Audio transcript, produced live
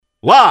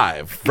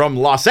Live from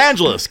Los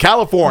Angeles,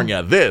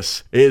 California,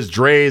 this is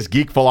Dre's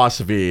Geek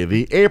Philosophy,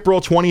 the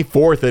April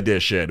 24th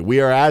edition. We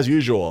are, as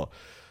usual,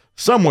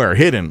 somewhere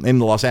hidden in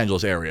the Los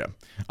Angeles area.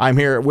 I'm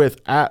here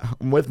with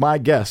my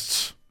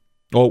guests.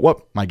 Oh,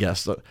 what? My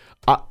guests.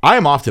 I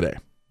am off today.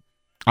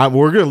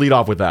 We're going to lead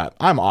off with that.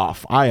 I'm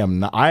off. I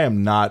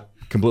am not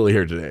completely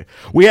here today.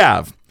 We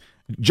have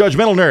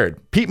Judgmental Nerd,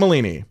 Pete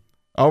Molini.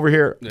 Over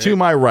here to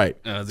my right.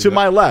 To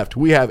my left,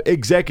 we have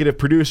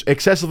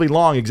excessively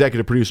long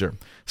executive producer,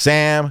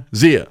 Sam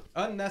Zia.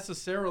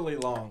 Unnecessarily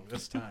long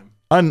this time.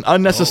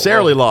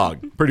 Unnecessarily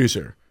long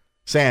producer,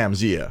 Sam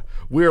Zia.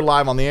 We're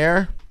live on the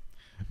air.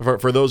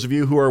 For those of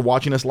you who are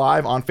watching us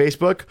live on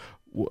Facebook,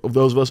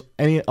 those of us,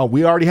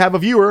 we already have a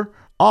viewer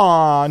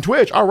on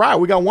Twitch. All right,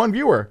 we got one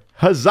viewer.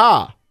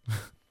 Huzzah!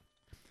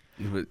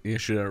 You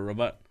shoot at a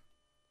robot?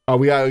 Oh,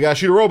 we got to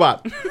shoot a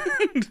robot.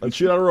 Let's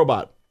shoot at a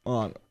robot.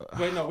 On.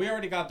 Wait, no, we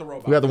already got the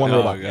robot. We got the one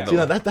robot. Yeah. See,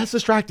 that's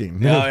distracting.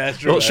 No, that's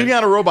true. Well, shooting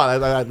at a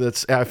robot,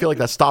 I feel like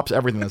that stops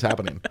everything that's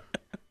happening.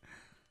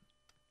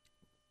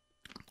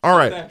 All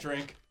right. That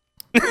drink.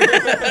 And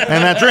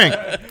that drink.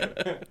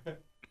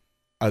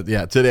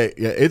 Today,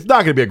 it's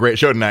not going to be a great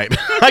show tonight.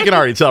 I can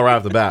already tell right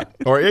off the bat.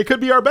 Or it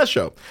could be our best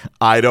show.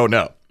 I don't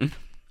know.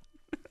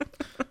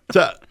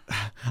 So,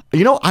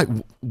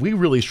 we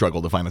really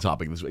struggled to find a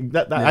topic this week.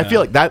 I feel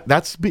like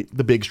that's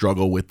the big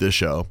struggle with this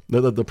show.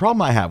 The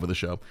problem I have with the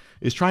show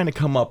is trying to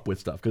come up with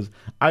stuff because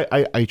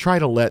I try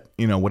to let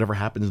whatever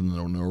happens in the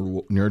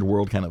nerd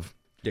world kind of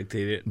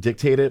Dictate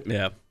it.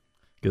 Yeah.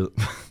 Because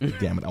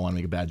damn it, I want to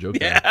make a bad joke.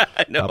 Yeah,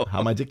 I know. How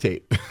am I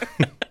dictate?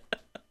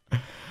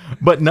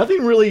 But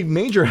nothing really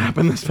major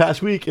happened this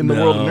past week in the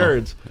world of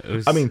nerds.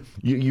 I mean,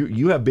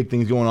 you have big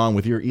things going on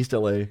with your East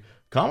LA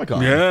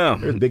Comic-Con. Yeah.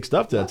 There's big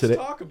stuff today. Let's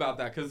talk about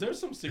that because there's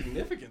some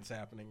significance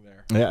happening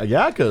there.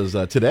 Yeah, because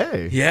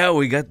today. Yeah,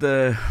 we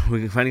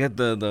finally got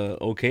the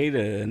okay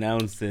to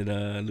announce that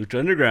Lucha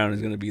Underground is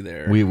going to be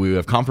there. We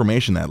have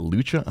confirmation that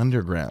Lucha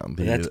Underground.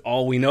 That's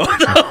all we know,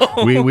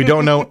 though. we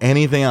don't know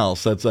anything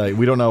else. That's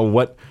we don't know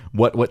what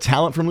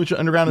talent from Lucha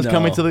Underground is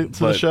coming to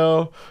the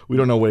show. We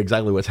don't know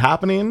exactly what's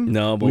happening.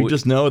 No, but we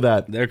just know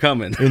that they're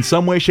coming in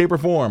some way, shape, or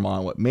form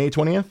on May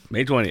 20th?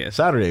 May 20th.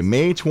 Saturday,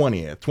 May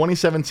 20th,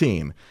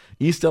 2017.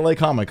 East LA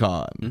Comic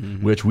Con,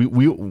 which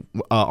we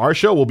our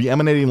show will be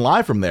emanating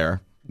live from there.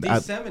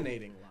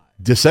 Disseminating.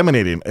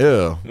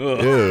 Ew.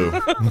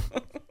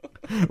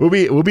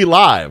 We'll be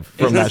live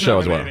from that show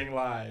as well.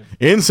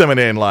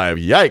 Inseminating live.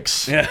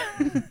 Yikes. Yeah.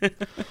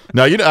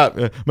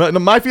 No,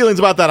 my feelings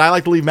about that. I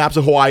like to leave maps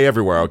of Hawaii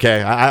everywhere.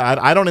 Okay,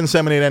 I don't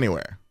inseminate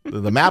anywhere.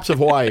 The maps of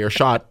Hawaii are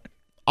shot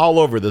all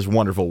over this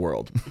wonderful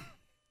world.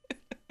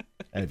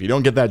 And if you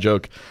don't get that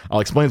joke, I'll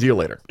explain to you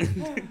later.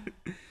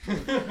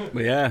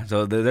 But yeah,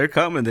 so they're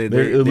coming.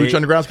 Lucha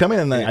Underground's coming,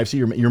 and I see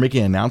you're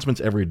making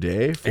announcements every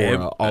day for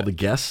all the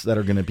guests that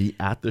are going to be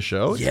at the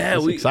show.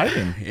 It's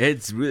exciting.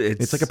 It's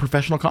like a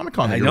professional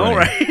Comic-Con. I know,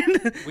 right?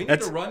 We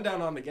need a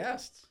rundown on the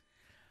guests.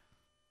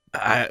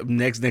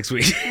 Next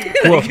week.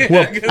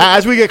 well,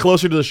 as we get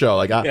closer to the show,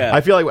 I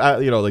feel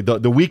like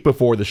the week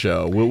before the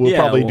show, we'll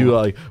probably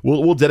do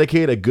we'll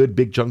dedicate a good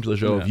big chunk to the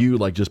show of you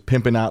just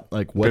pimping out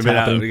what's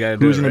happening,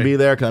 who's going to be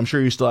there, because I'm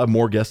sure you still have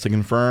more guests to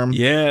confirm.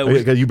 Yeah,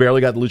 because you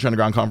barely got the Lucha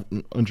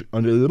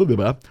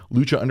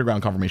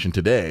Underground confirmation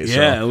today.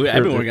 Yeah,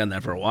 I've been working on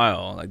that for a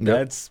while.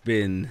 That's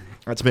been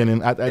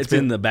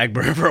in the back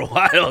burner for a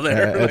while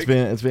there.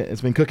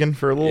 It's been cooking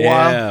for a little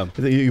while.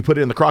 You put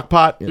it in the crock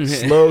pot. It's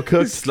slow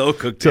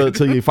cooked.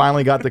 Till you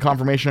finally got the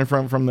confirmation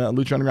from the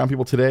Lucha Underground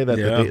people today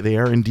that they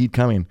are indeed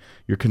coming.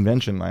 Your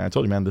convention, I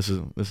told you, man, this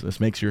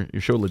makes your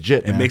show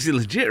legit. It makes it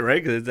legit,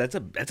 right? Because that's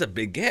a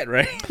big get,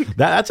 right?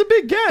 That's a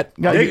big get.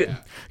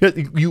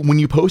 When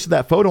you posted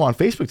that photo on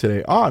Facebook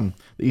today on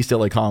the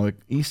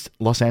East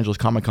Los Angeles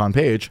Comic Con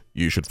page,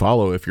 you should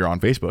follow if you're on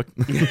Facebook.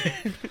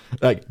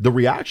 The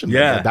reaction,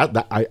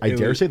 I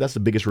dare say that's the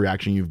biggest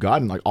reaction you've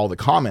gotten. All the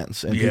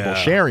comments and people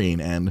sharing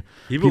and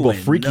people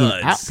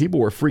freaking out. People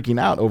were freaking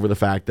out over the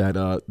fact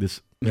that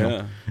this.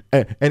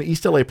 And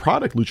East LA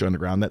product Lucha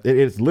Underground that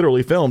it's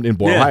literally filmed in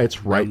Boyle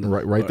Heights,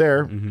 right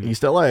there,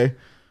 East LA.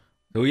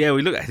 Oh yeah,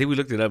 I think we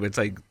looked it up. It's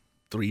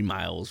 3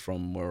 miles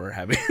from where we're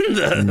having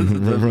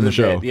the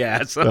show.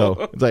 Yeah,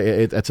 so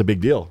it's a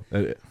big deal.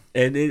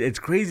 And it's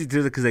crazy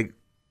too because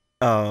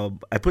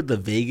I put the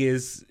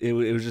Vegas. It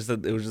was just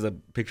a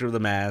picture of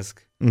the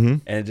mask,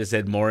 and it just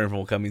said more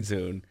info coming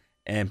soon.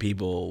 And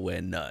people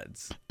went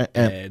nuts.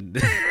 And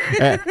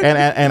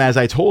as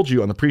I told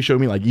you on the pre-show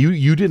meeting,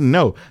 you didn't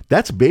know.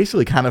 That's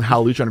basically kind of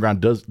how Lucha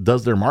Underground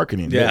does their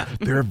marketing. Yeah,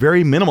 they're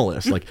very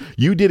minimalist.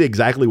 You did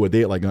exactly what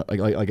they like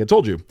I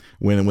told you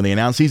when they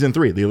announced season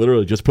 3. They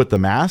literally just put the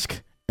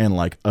mask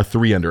and a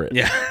 3 under it.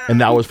 Yeah,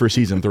 and that was for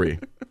season 3.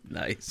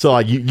 Nice. So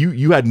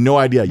you had no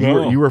idea.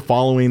 You were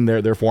following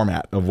their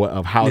format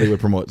of how they would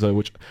promote. So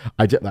which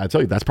I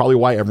tell you, that's probably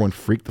why everyone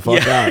freaked the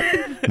fuck out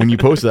when you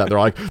posted that. They're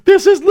like,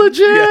 "This is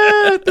legit.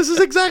 Yeah. This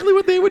is exactly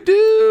what they would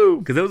do."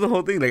 Because that was the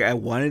whole thing. I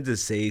wanted to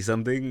say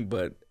something,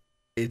 but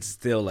it's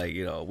still like,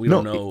 we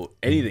don't know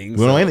anything. We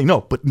don't know anything.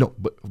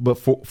 But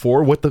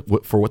for what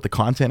the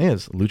content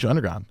is, Lucha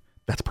Underground,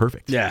 that's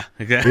perfect. Yeah,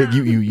 exactly.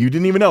 You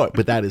didn't even know it,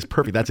 but that is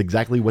perfect. That's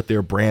exactly what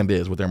their brand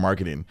is, what their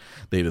marketing.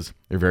 They're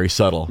very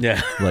subtle.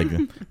 Yeah. like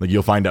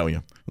you'll find out when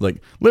you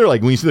literally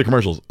when you see the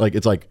commercials,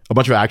 it's like a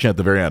bunch of action at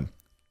the very end.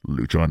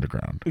 Lucha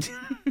Underground,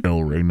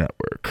 El Rey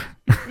Network,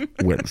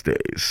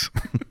 Wednesdays.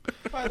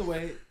 By the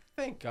way,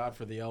 thank God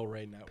for the El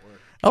Rey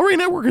Network. El Rey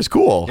Network is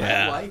cool.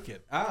 Yeah. I like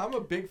it. I'm a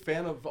big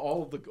fan of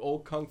all of the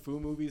old kung fu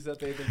movies that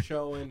they've been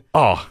showing.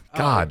 Oh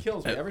God, It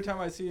kills me every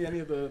time I see any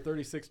of the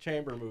 36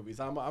 Chamber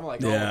movies. I'm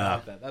like, Yeah.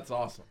 about that. That's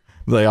awesome.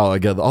 They all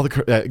get all the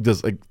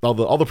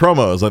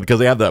promos because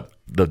they have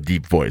the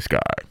deep voice guy.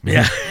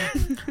 Yeah.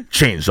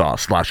 Chainsaw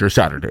Slasher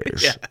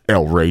Saturdays. Yeah.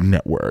 El Rey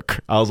Network.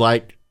 I was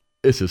like,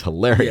 this is Yeah,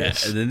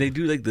 hilarious. and then they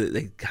do like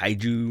the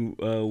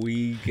kaiju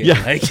week. And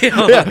Yeah. like,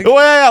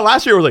 Yeah.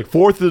 Last year it was like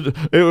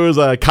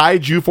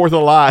Kaiju 4th of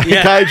July.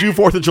 Yeah. Kaiju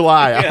 4th of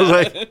July. I was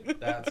like,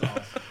 That's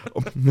awesome.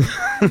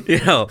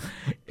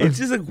 it's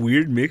just a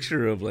weird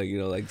mixture of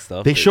like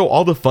stuff. they show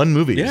all the fun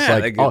movies.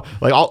 Yeah,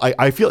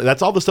 I feel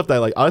that's all the stuff that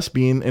like us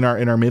being in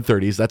our mid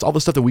 30s. That's all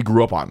the stuff that we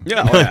grew up on.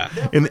 Yeah, oh, yeah.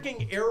 They have In-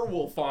 freaking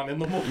Airwolf on in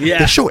the movie. Yeah.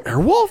 They show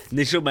Airwolf.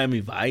 They show Miami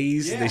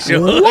Vice. Yeah. They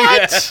show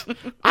What?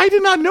 I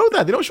did not know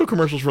that. They don't show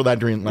commercials for that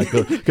during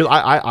because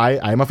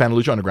I'm a fan of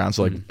Lucha Underground.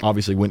 So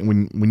obviously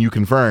when you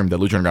confirmed that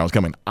Lucha Underground was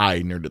coming, I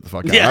nerded the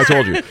fuck out. Yeah. I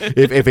told you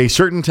if a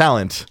certain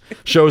talent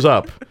shows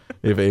up.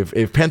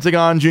 If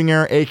Pentagon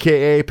Jr.,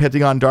 aka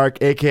Pentagon Dark,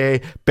 aka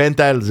Penta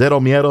El Zero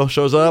Miedo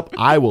shows up,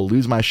 I will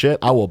lose my shit.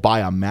 I will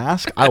buy a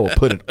mask. I will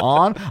put it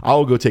on. I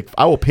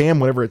will pay him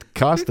whatever it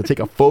costs to take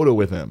a photo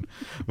with him,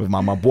 with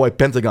my boy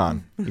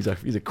Pentagon. He's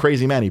a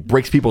crazy man. He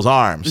breaks people's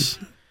arms.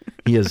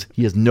 He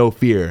has no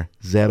fear.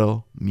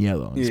 Zero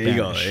miedo. In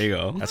Spanish. There you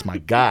go. That's my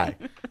guy.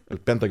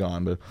 With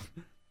Pentagon, but.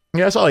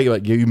 Yeah, I saw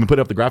like you've been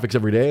putting up the graphics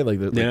every day,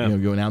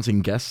 you're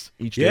announcing guests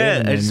each day, Yeah,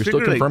 and I you're just still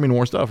figured, confirming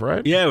more stuff,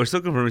 right? Yeah, we're still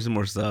confirming some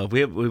more stuff.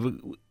 We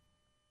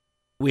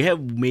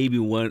have maybe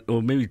one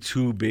or maybe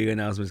two big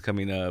announcements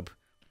coming up.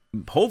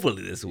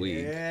 Hopefully this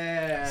week.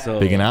 Yeah. So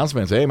Big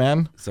announcements, hey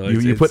man. So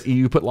you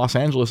put Los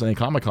Angeles in a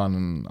Comic-Con,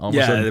 and all of a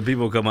yeah, sudden, the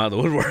people come out of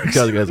the woodworks.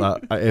 because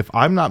if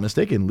I'm not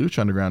mistaken, Lucha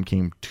Underground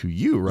came to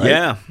you, right?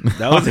 Yeah,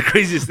 that was the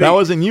craziest thing. That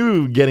wasn't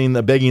you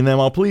begging them,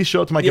 "Oh, please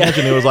show up to my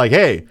convention." It was like,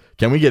 "Hey,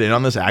 can we get in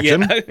on this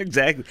action?" Yeah,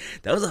 exactly.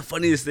 That was the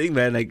funniest thing,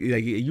 man. Like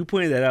you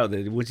pointed that out,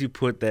 that once you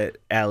put that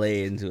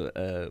LA into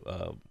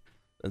a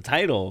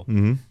title,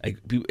 like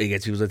it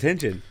gets people's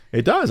attention.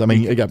 It does. I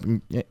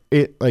mean,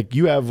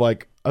 you have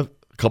like a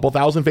couple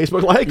thousand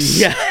Facebook likes.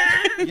 Yeah.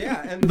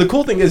 Yeah, and the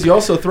cool thing is you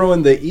also throw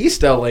in the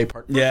East LA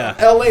part. Yeah.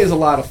 LA is a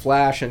lot of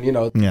flash and, you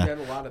have Yeah, a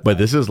lot of but that.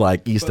 this is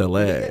like East But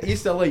LA.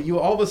 East LA, you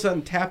all of a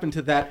sudden tap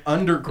into that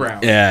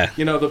underground. Yeah.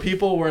 The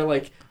people were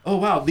like, oh,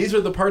 wow, these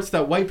are the parts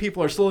that white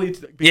people are slowly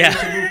beginning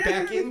to move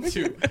back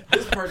into.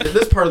 This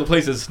part of the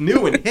place is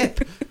new and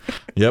hip.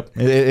 Yep,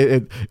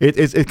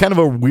 it's kind of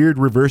a weird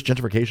reverse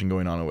gentrification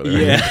going on over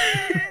there. Yeah.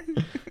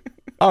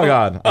 Oh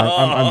God,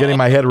 I'm getting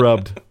my head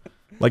rubbed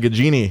like a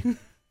genie.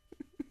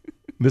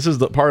 This is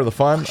the part of the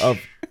fun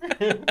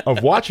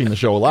of watching the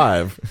show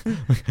live.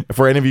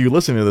 For any of you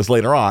listening to this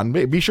later on,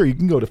 be sure you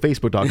can go to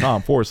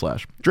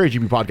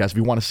facebook.com/DreGB podcast if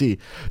you want to see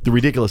the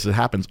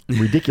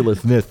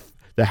ridiculousness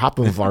that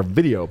happens with our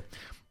video.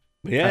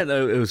 Yeah,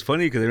 no, it was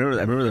funny because I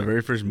remember the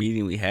very first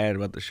meeting we had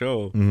about the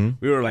show.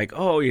 We were like,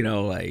 oh,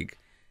 like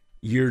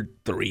year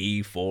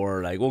 3,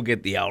 4, like we'll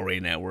get the El Rey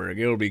Network.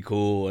 It'll be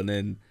cool. And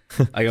then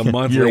like a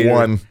month Year later,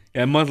 1.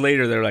 Yeah, a month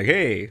later, they're like,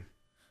 hey,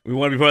 we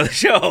want to be part of the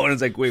show. And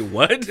it's like, wait,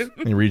 what?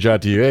 And reach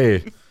out to you,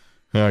 hey,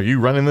 are you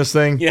running this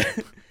thing? Yeah.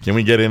 Can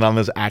we get in on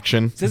this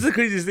action? So that's the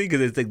craziest thing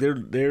because it's like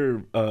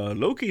they're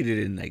located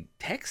in like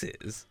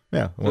Texas.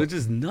 Yeah. So it's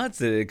just nuts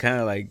that it kind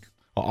of like.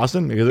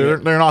 Austin? Because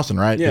they're in Austin,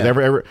 right? Yeah.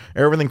 Because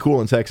everything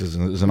cool in Texas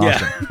is in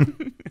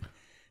Austin.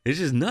 It's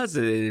just nuts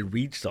that it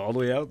reached all the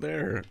way out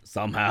there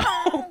somehow.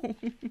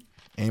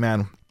 Hey,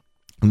 man.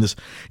 In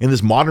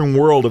this modern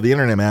world of the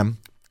internet, man,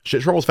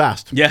 shit travels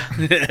fast. Yeah,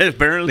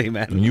 apparently,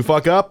 man. When you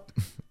fuck up,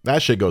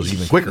 that shit goes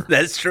even quicker.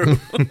 That's true.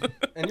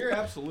 And you're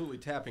absolutely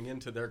tapping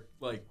into their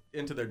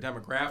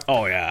demographic.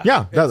 Oh yeah.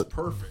 Yeah. It's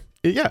perfect.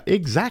 Yeah,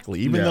 exactly.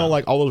 Even Yeah. though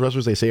like all those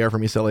wrestlers they say are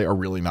from East LA are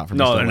really not from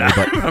No, East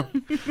they're LA.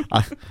 not.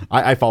 But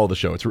I follow the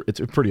show. It's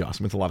pretty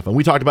awesome. It's a lot of fun.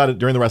 We talked about it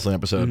during the wrestling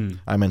episode.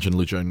 I mentioned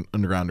Lucha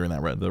Underground during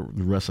the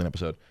wrestling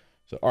episode.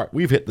 So all right,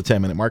 we've hit the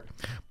 10-minute mark.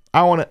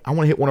 I want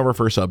to hit one of our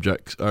first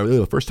subjects,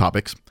 the first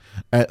topics,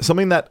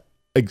 something that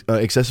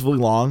excessively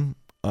long.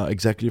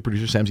 Executive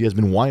producer Sam Z has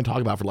been wanting to talk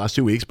about for the last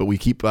 2 weeks, but we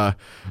keep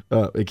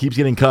it keeps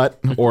getting cut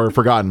or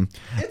forgotten.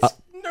 It's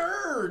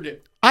nerd.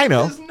 I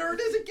know. As nerd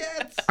as it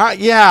gets.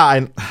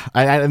 Yeah,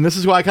 and this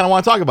is why I kind of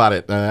want to talk about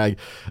it. I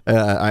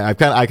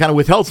kind of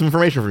withheld some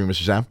information from you,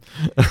 Mr. Sam.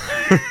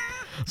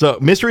 So,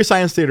 Mystery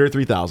Science Theater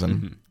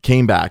 3000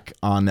 came back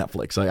on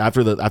Netflix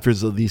after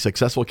the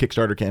successful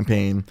Kickstarter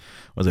campaign.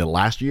 Was it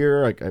last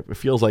year? It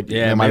feels like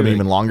it might have been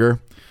even longer.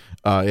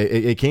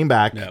 It came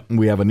back. Yep.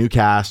 We have a new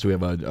cast. We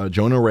have a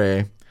Jonah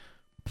Ray.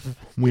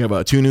 We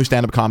have 2 new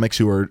stand-up comics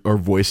who are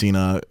voicing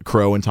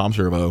Crow and Tom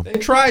Servo. They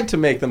tried to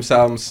make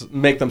themselves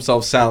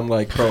sound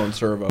like Crow and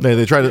Servo.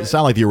 They try to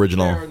sound like the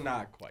original. They're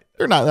not quite.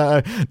 They're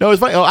not. No, it's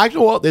funny. Oh,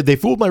 actually, well, they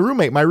fooled my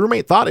roommate. My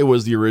roommate thought it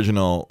was the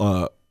original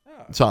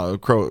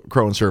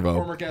Crow and Servo.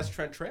 Former guest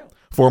Trent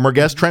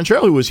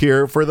Trail. Who was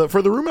here for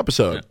the room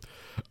episode.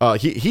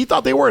 He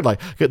thought they were,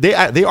 like,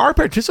 they are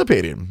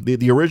participating.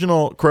 The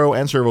original Crow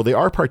and Servo, they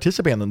are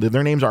participating.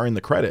 Their names are in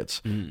the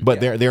credits, but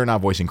they're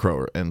not voicing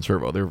Crow and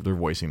Servo. They're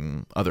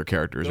voicing other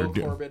characters. Bill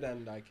Corbett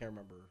and I can't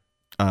remember.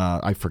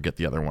 I forget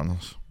the other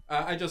ones.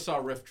 I just saw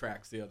Riff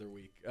Tracks the other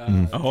week.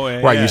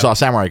 Right, you saw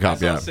Samurai Cop, I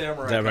saw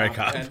Samurai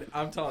Cop. And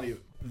I'm telling you,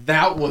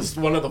 that was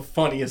one of the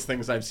funniest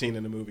things I've seen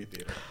in a movie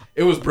theater.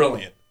 It was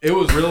brilliant. It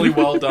was really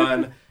well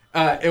done.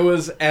 It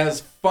was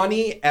as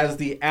funny as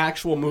the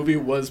actual movie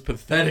was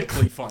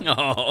pathetically funny.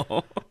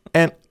 Oh.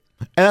 And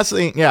that's the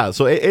thing, yeah.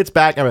 So it's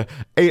back. I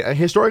mean,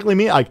 historically,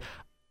 me, like,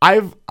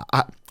 I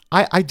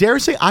dare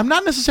say I'm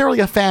not necessarily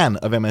a fan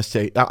of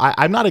MST.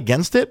 I'm not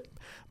against it,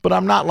 but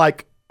I'm not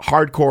like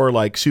hardcore,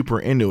 like super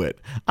into it.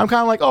 I'm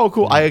kind of like, oh,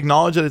 cool. I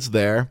acknowledge that it's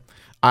there.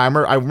 I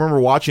remember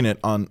watching it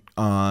on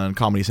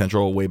Comedy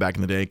Central way back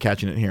in the day,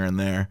 catching it here and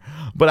there.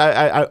 But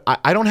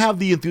I don't have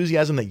the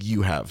enthusiasm that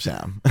you have,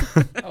 Sam.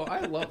 Oh, I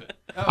love it.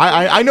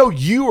 I know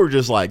you are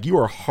just like, you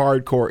are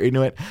hardcore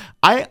into it.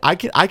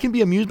 I can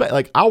be amused by,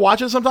 like, I'll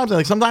watch it sometimes, and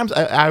like sometimes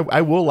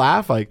I will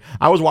laugh. Like,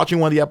 I was watching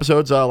one of the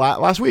episodes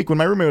last week when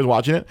my roommate was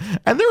watching it,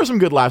 and there were some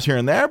good laughs here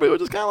and there, but it was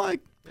just kind of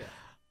like,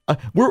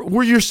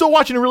 you're still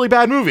watching a really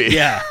bad movie.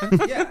 Yeah.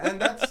 Yeah,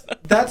 and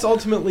that's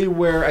ultimately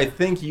where I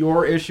think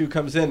your issue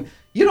comes in.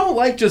 You don't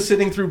like just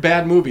sitting through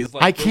bad movies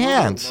like I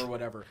can't. or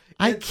whatever.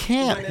 I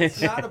can't. When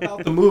it's not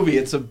about the movie,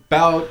 it's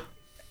about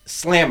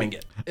slamming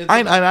it.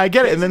 I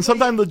get it. And then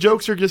sometimes the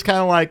jokes are just kind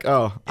of like,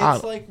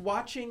 it's like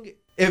watching,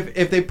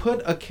 if they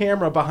put a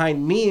camera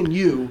behind me and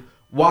you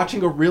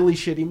watching a really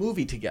shitty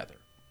movie together.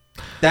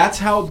 That's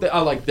how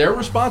like their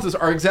responses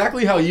are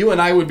exactly how you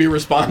and I would be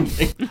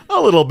responding. A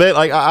little bit,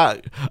 like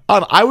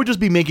I would just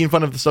be making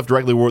fun of the stuff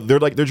directly. Where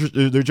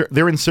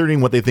they're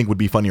inserting what they think would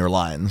be funnier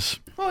lines.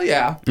 Well,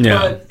 yeah,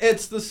 but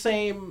it's the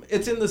same.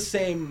 It's in the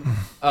same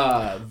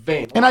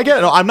vein. And I get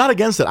it. No, I'm not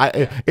against it.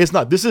 It's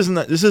not. This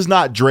is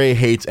not Dre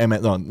hates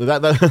MS. No,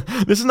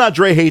 this is not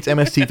Dre hates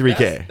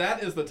MST3K.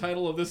 That is the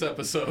title of this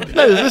episode.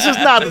 This is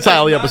not the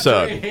title of the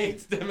episode. Dre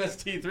hates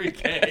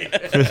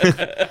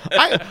MST3K.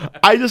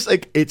 I just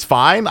like, it's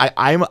fine.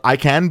 I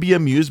can be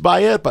amused by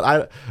it,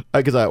 but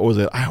what did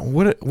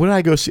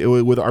I go see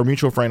with our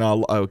mutual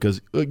friend? Because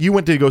you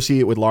went to go see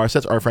it with Laura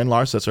Setzer, our friend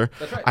Laura Setzer.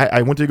 That's right.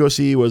 I went to go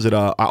see. Was it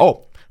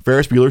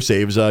Ferris Bueller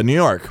Saves New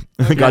York,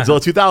 Godzilla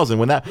 2000.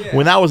 When that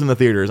was in the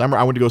theaters, I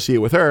went to go see it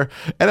with her,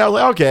 and I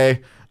was like,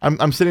 okay,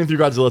 I'm sitting through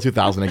Godzilla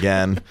 2000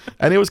 again,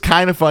 and it was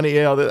kind of funny,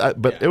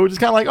 but it was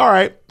just kind of like, all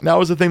right, that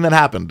was the thing that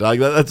happened. Like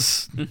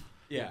that's.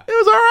 Yeah, it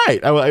was all right.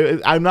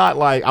 I'm not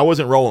like, I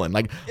wasn't rolling.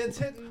 Like, it's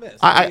hit and miss.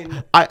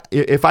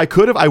 If I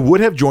could have, I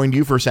would have joined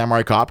you for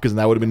Samurai Cop, because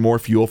that would have been more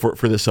fuel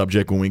for this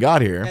subject when we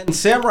got here. And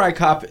Samurai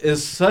Cop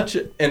is such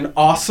an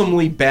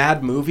awesomely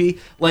bad movie.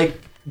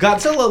 Like,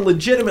 Godzilla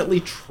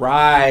legitimately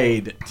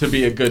tried to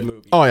be a good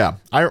movie. Oh yeah.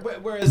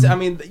 Whereas, I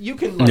mean, you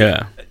can.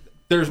 Like,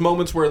 there's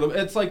moments where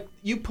it's like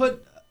you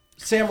put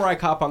Samurai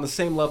Cop on the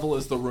same level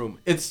as The Room.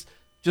 It's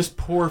just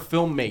poor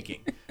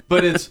filmmaking.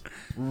 But it's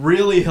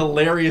really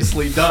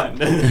hilariously done.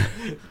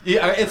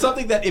 Yeah, it's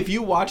something that if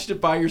you watched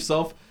it by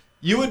yourself,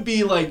 you would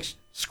be like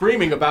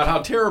screaming about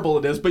how terrible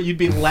it is, but you'd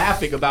be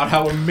laughing about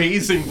how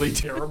amazingly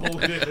terrible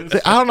it is.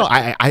 I don't know.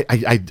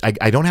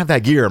 I don't have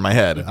that gear in my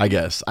head. I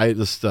guess I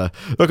just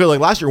because like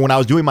last year when I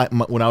was doing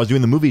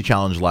the movie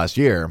challenge last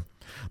year,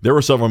 there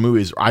were several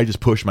movies I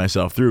just pushed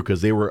myself through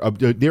because they were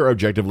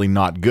objectively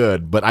not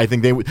good, but I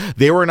think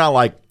they were not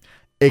like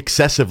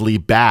excessively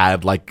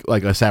bad like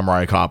a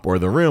Samurai Cop or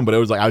The Room, but it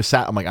was like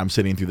I'm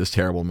sitting through this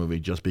terrible movie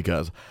just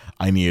because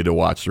I needed to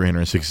watch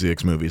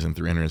 366 movies in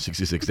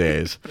 366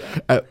 days.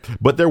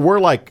 But there were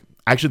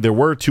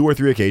 2 or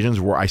 3 occasions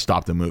where I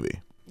stopped the movie.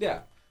 Yeah.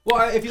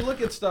 Well, if you look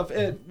at stuff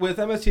with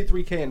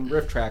MST3K and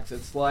Riff Tracks,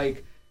 it's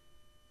like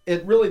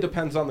it really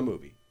depends on the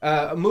movie.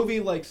 A movie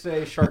like,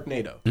 say,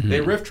 Sharknado,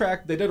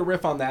 they did a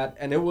riff on that,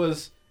 and it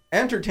was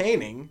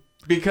entertaining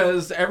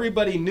because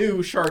everybody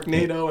knew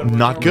Sharknado and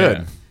not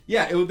good.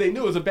 Yeah, they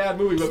knew it was a bad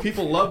movie, but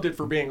people loved it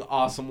for being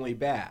awesomely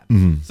bad.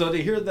 So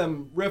to hear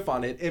them riff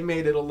on it, it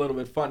made it a little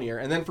bit funnier.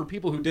 And then for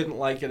people who didn't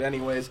like it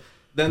anyways,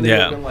 then they would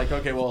have been like,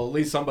 okay, well, at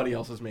least somebody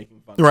else is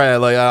making fun of it. Right,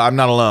 like I'm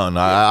not alone.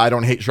 I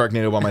don't hate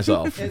Sharknado by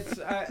myself. It's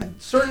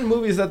certain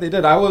movies that they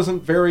did, I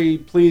wasn't very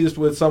pleased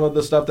with some of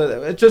the stuff that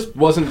it just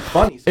wasn't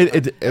funny.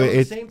 It was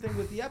the same thing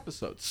with the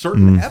episodes.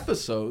 Certain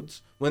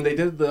episodes, when they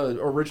did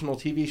the original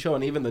TV show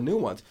and even the new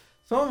ones,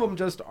 some of them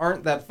just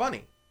aren't that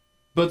funny.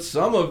 but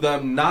some of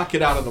them knock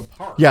it out of the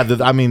park. Yeah,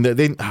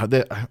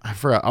 I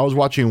forgot. I was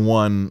watching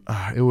one.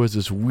 It was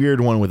this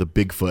weird one with a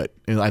Bigfoot.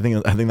 And I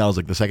think that was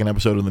like the second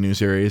episode of the new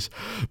series.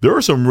 There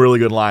were some really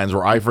good lines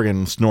where I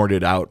friggin'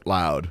 snorted out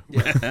loud.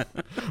 Yeah.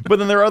 But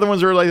then there are other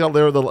ones that are like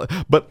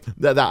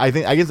I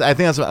think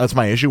that's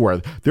my issue,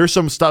 where there's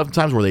some stuff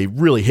times where they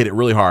really hit it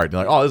really hard.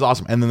 They're like, oh, this is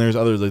awesome. And then there's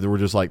others that were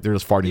just like they're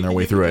just farting their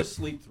way through it. Just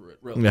sleep through it.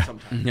 Really,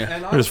 sometimes. Yeah.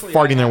 And they're just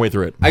farting their way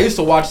through it. I used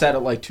to watch that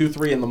at like 2,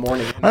 3 in the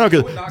morning. I know,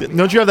 because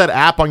don't you have that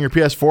app on your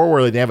PS4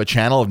 where they have a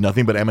channel of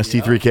nothing but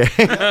MST3K?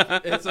 Yeah.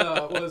 It's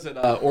what is it?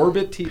 Not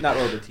Orbit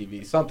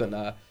TV, something.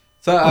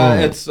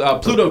 It's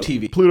Pluto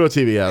TV. Pluto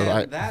TV,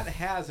 yeah. That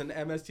has an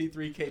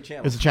MST3K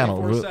channel. It's a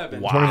channel. 24/7.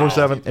 Wow.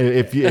 24/7.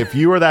 If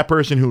you are that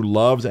person who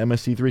loves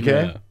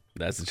MST3K,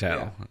 that's the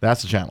channel. Yeah.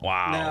 That's the channel.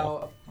 Wow.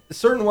 Now,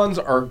 certain ones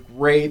are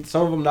great.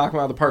 Some of them knock them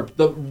out of the park.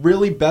 The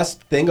really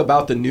best thing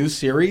about the new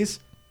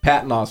series,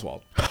 Patton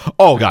Oswalt.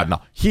 Oh God,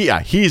 no.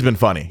 He's been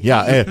funny.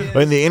 Yeah,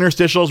 in the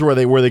interstitials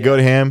where they go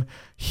to him,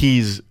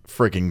 he's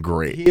freaking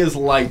great. He is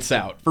lights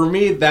out. For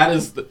me, that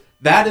is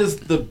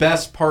the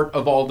best part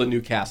of all the new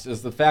cast,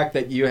 is the fact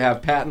that you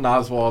have Patton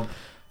Oswalt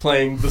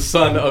playing the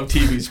son of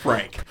TV's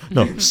Frank.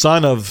 No,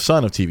 son of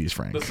TV's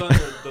Frank.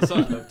 The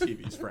son of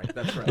TV's Frank.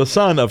 That's right. The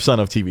son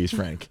of TV's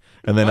Frank.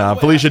 And then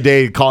Felicia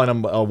Day calling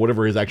him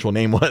whatever his actual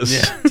name was.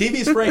 Yeah.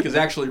 TV's Frank is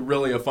actually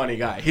really a funny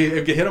guy.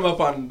 Hit him up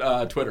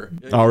on Twitter.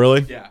 Oh,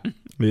 really? Yeah.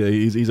 Yeah,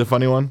 he's a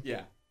funny one.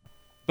 Yeah.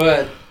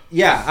 But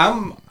yeah,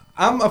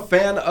 I'm a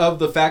fan of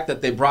the fact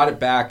that they brought it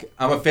back.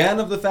 I'm a fan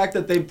of the fact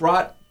that they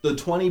brought the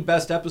 20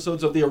 best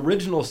episodes of the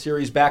original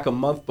series back a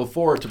month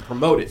before to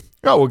promote it.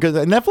 Oh, well, because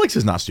Netflix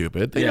is not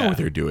stupid. They know what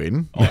they're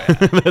doing. Oh, yeah.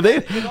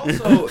 It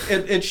also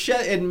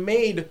it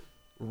made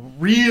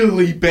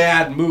really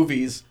bad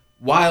movies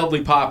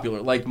wildly popular,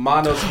 like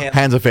Mono's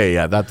Hands of Fate.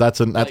 Yeah,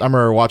 I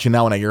remember watching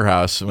that one at your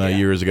house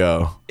years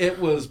ago. It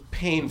was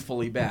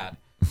painfully bad,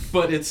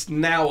 but it's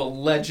now a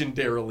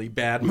legendarily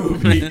bad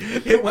movie.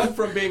 It went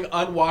from being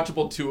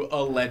unwatchable to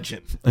a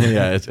legend.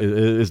 Yeah, it's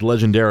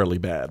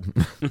legendarily bad.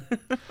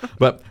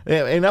 But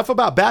enough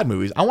about bad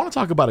movies. I want to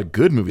talk about a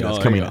good movie that's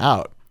coming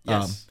out.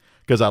 Yes.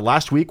 Because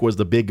last week was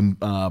the big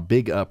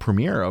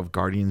premiere of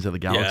Guardians of the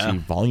Galaxy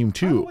Volume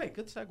 2. By the way,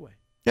 good segue.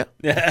 Yeah.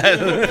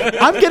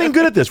 I'm getting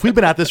good at this. We've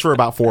been at this for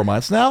about 4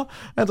 months now.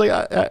 And it's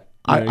like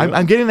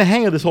I'm getting the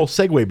hang of this whole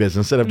segue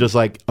business instead of just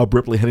like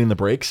abruptly hitting the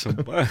brakes. And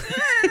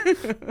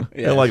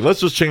like, let's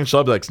just change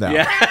subjects now.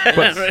 Yeah.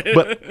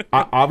 But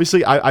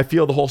obviously, I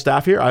feel the whole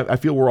staff here. I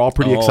feel we're all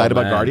pretty excited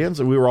about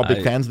Guardians. We were all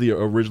big fans of the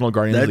original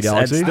Guardians of the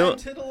Galaxy. I'm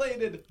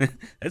titillated.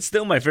 That's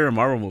still my favorite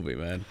Marvel movie,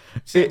 man.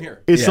 Same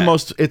here. It's the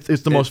most.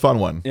 It's the most fun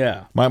one.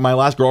 Yeah. My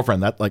last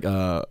girlfriend,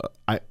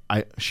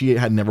 she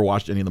had never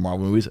watched any of the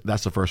Marvel movies.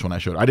 That's the first one I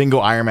showed her. I didn't go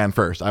Iron Man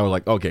first. I was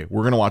like, okay,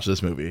 we're gonna watch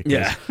this movie.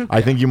 Yeah.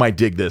 I think you might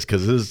dig this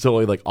because this is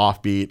totally like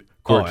offbeat,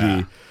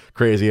 quirky,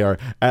 crazy. Or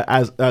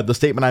as the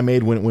statement I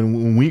made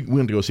when we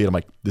went to go see it, I'm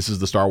like, this is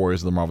the Star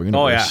Wars of the Marvel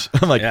universe. Oh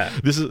yeah. I'm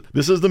like,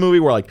 this is the movie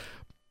where like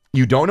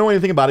you don't know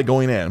anything about it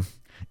going in.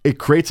 It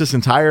creates this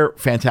entire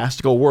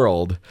fantastical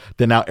world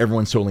that now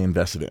everyone's totally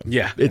invested in.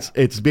 Yeah.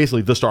 It's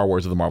basically the Star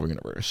Wars of the Marvel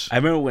universe. I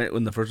remember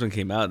when the first one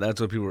came out, that's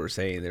what people were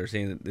saying. They were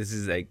saying that this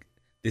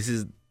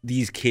is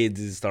these kids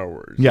is Star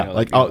Wars. Yeah,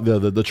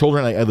 the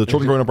children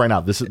growing up right now.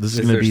 This is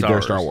going to be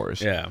their Star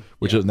Wars. Yeah,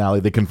 which is now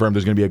they confirmed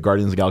there's going to be a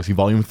Guardians of the Galaxy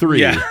Volume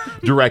 3,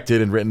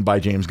 directed and written by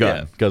James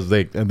Gunn because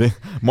they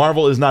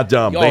Marvel is not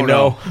dumb. They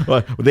know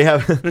they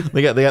have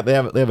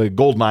a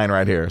gold mine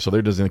right here, so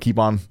they're just going to keep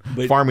on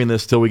farming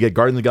this till we get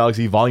Guardians of the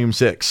Galaxy Volume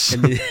 6.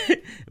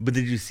 But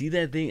did you see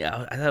that thing?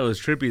 I thought it was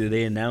trippy that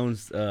they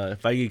announced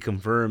Feige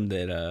confirmed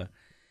that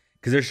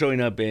because they're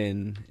showing up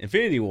in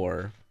Infinity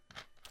War.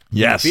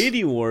 Yes.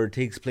 Infinity War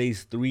takes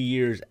place 3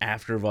 years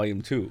after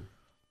Volume 2.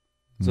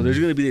 So there's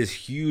going to be this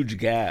huge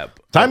gap.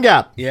 Time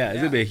gap. Yeah, it's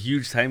going to be a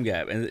huge time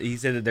gap. And he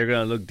said that they're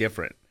going to look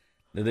different.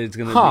 That it's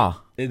going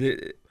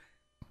to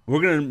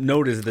we're going to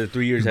notice that the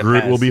 3 years have Groot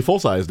passed. will be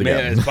full-sized again.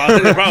 Yeah, it's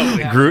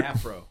probably. Groot.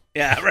 Afro.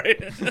 Yeah,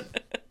 right.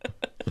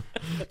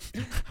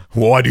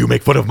 Why do you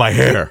make fun of my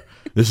hair?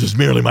 This is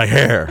merely my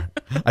hair.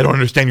 I don't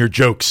understand your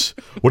jokes.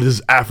 What is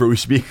this afro we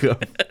speak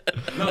of?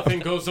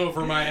 Nothing goes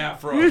over my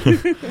afro.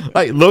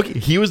 Like, look,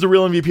 he was the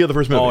real MVP of the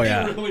first movie. Oh,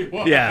 yeah. He really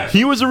was. Yeah.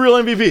 He was the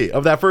real MVP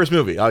of that first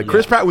movie.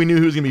 Chris Pratt, we knew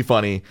he was going to be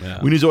funny.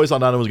 Yeah. We knew Zoe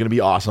Saldana was going to be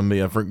awesome.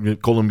 For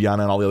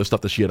Columbiana and all the other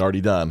stuff that she had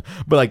already done.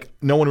 But, like,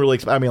 no one really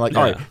all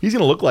right, he's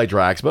going to look like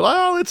Drax, but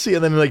let's see.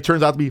 And then, like,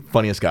 turns out to be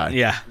funniest guy.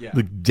 Yeah.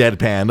 The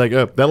deadpan.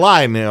 Like, that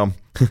line,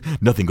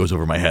 nothing goes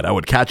over my head. I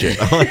would catch it.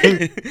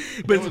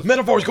 But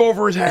metaphors go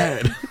over his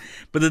head.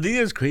 But the thing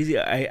that's crazy,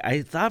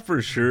 I thought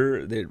for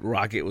sure that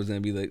Rocket was going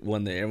to be the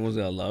one that everyone was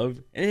going to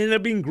love, and it ended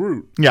up being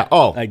Groot. Yeah.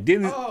 Oh.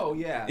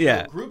 Yeah.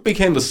 Yeah. Groot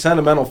became the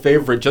sentimental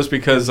favorite just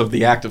because of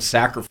the act of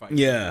sacrifice.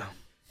 Yeah.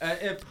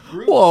 If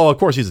Groot, Well, of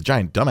course, he's a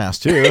giant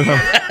dumbass, too.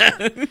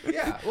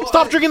 yeah. Well,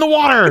 Stop drinking the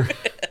water.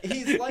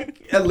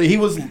 He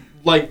was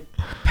like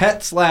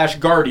pet /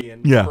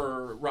 guardian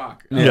for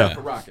Rock. Yeah.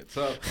 For Rocket.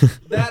 So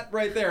that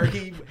right there,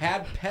 he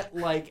had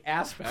pet-like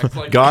aspects,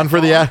 like Gone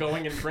for the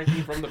going and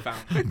drinking from the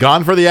fountain.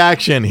 Gone for the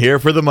action, here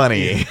for the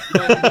money.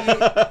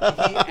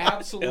 But he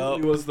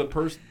absolutely was the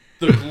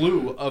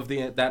glue of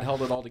that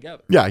held it all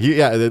together. Yeah,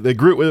 the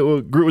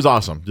Groot was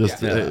awesome.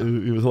 Just it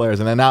was hilarious.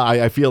 And then now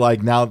I feel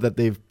like now that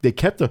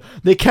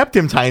they kept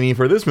him tiny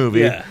for this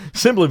movie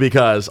simply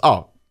because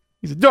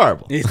he's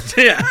adorable.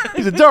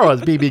 He's adorable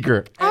as Baby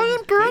Groot. I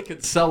am Groot. They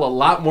could sell a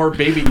lot more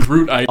Baby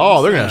Groot items.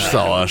 Oh, they're gonna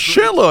sell a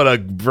shitload of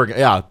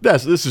freaking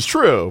this is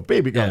true.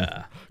 Baby Groot.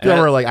 Yeah.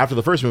 Remember, like after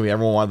the first movie,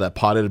 everyone wanted that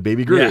potted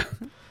Baby Groot.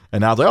 Yeah. And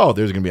now it's like, I'm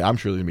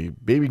sure there's gonna be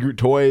Baby Groot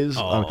toys.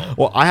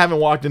 Well, I haven't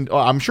walked in.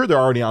 I'm sure they're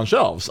already on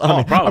shelves.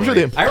 Probably. I'm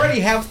sure I already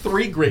have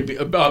 3 great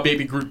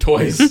Baby Groot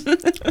toys.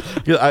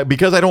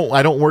 Because I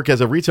don't work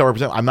as a retail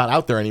representative. I'm not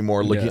out there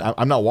anymore looking. Yeah.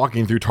 I'm not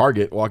walking through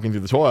Target, walking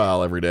through the toy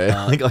aisle every day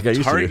like I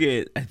used to.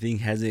 Target, I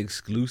think, has an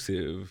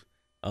exclusive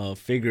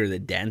figure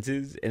that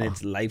dances, and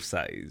it's life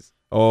size.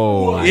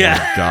 Oh my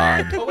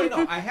God! Oh wait,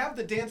 no, I have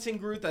the dancing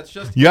Groot. That's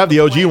just you have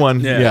the OG one.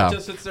 Yeah.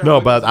 Just sits there no,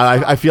 but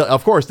I feel,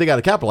 of course, they got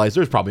to capitalize.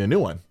 There's probably a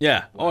new one.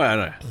 Yeah. Oh yeah.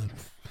 No.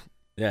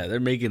 Yeah, they're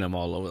making them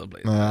all over the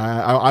place.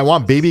 I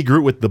want Baby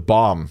Groot with the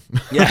bomb.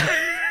 Yeah.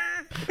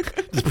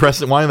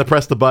 Just wanting to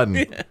press the button.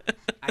 Yeah.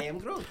 I am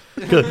Groot.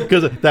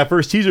 Because that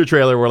first teaser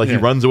trailer where he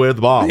runs away with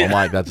the bomb. I'm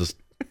like, that's just.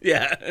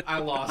 Yeah. I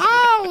lost.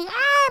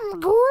 I'm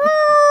Groot.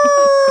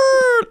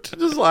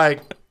 Just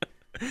like.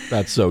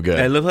 That's so good.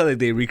 I love how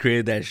they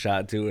recreated that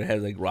shot too. It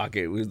has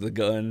Rocket with the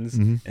guns,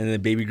 and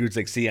then Baby Groot's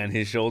see on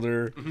his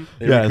shoulder. Mm-hmm.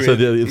 Yeah, so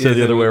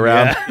the other way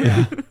around.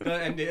 Yeah.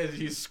 And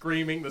he's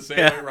screaming the same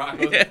way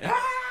Rocket was.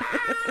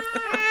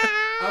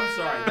 I'm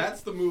sorry,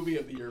 that's the movie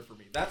of the year for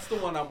me. That's the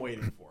one I'm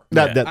waiting for.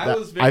 I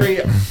was very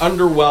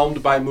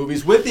underwhelmed by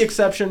movies, with the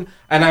exception,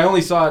 and I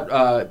only saw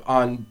it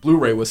on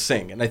Blu-ray, was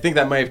Sing, and I think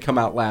that might have come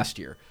out last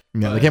year.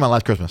 Yeah, they came out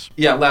last Christmas.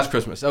 Yeah, last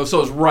Christmas. So it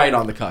was right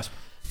on the cusp.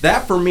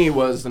 That, for me,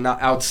 was an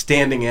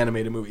outstanding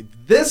animated movie.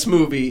 This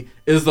movie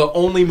is the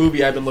only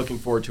movie I've been looking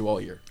forward to all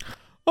year.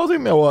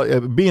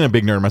 Being a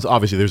big nerd myself,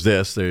 obviously there's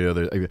this.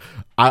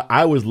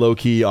 I was low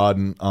key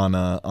on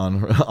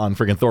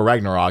freaking Thor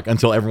Ragnarok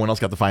until everyone else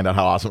got to find out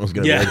how awesome it was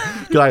going to be.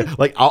 Because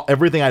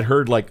everything I'd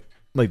heard, like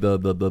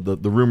the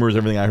rumors,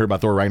 everything I heard about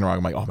Thor Ragnarok,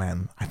 I'm like, oh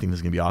man, I think this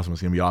is gonna be awesome.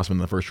 It's gonna be awesome.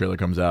 And the first trailer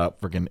comes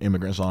out, freaking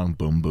Immigrant Song,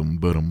 boom, boom,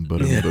 boom,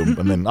 boom, boom,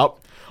 and then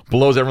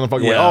blows everyone the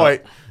fuck away. Oh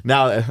wait,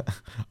 now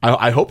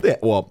I hope they're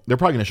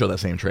probably gonna show that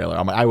same trailer.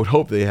 I would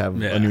hope they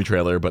have a new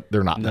trailer, but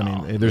they're not. No,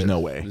 I mean, there's no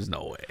way. There's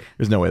no way.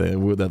 There's no way.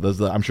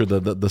 I'm sure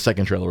the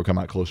second trailer will come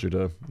out closer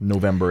to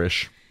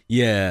November-ish.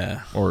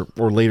 Yeah, or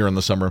later in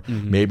the summer,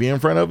 maybe in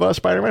front of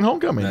Spider-Man: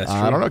 Homecoming.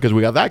 I don't know, because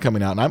we got that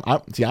coming out,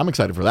 and I'm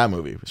excited for that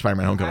movie,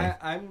 Spider-Man: Homecoming.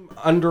 I'm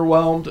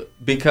underwhelmed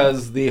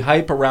because the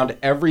hype around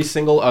every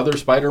single other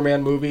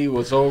Spider-Man movie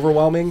was so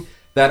overwhelming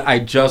that I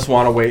just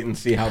want to wait and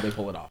see how they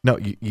pull it off. No,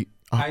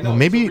 I know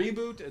maybe it's a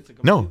reboot. It's a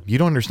no, you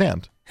don't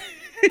understand.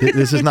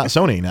 This is not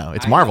Sony now.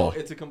 It's Marvel.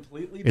 It's a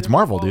completely different It's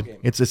Marvel, dude. game.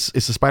 It's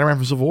the Spider-Man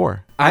from Civil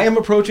War. I am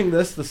approaching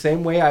this the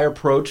same way I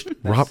approached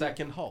the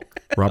second Hulk.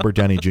 Robert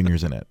Downey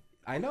Jr.'s in it.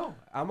 I know.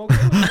 I'm okay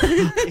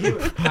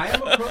with it. I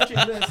am approaching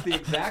this the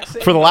exact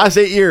same For the last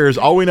 8 years,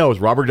 all we know is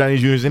Robert Downey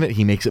Jr.'s in it.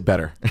 He makes it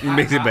better. He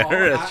makes it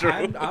better. That's true.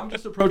 I'm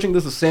just approaching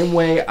this the same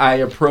way I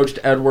approached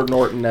Edward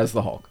Norton as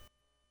the Hulk.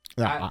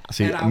 I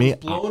was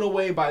blown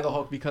away by the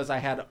Hulk because I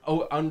had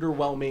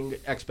underwhelming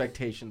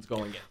expectations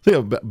going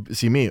in.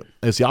 See, me,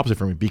 it's the opposite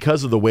for me.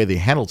 Because of the way they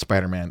handled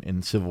Spider-Man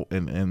in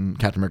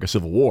Captain America: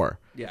 Civil War,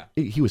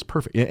 he was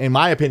perfect. In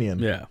my opinion,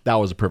 that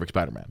was a perfect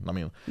Spider-Man. I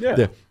mean,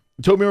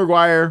 Tobey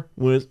Maguire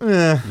was.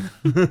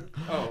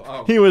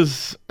 He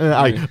was.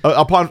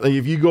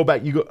 If you go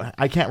back,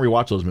 I can't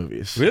rewatch those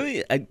movies.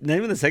 Really? Not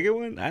even the second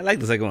one. I like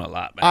the second one a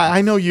lot.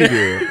 I know you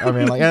do. I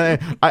mean,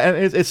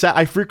 it's sad.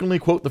 I frequently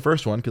quote the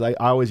first one because I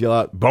always yell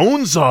out,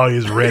 "Bonesaw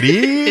is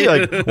ready!"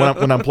 Like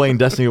when I'm playing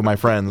Destiny with my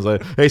friends.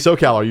 Like, hey,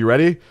 SoCal, are you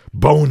ready?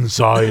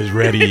 Bonesaw is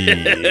ready.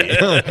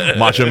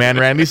 Macho Man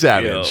Randy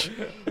Savage.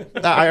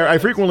 I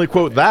frequently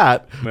quote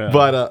that,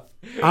 but.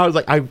 I was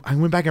like, I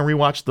went back and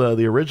rewatched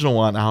the original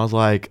one. And I was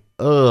like,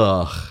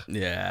 ugh.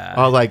 Yeah.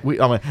 I was like,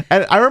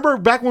 and I remember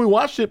back when we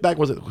watched it. That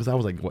was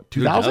like what,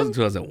 2000?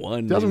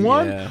 2001.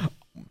 2001. Yeah.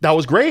 That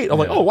was great. I'm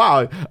like, oh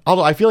wow.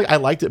 Although I feel like I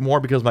liked it more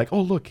because I'm like,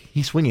 oh look,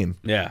 he's swinging.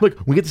 Yeah. Look,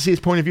 we get to see his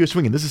point of view of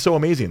swinging. This is so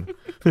amazing.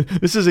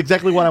 This is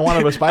exactly what I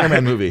wanted of a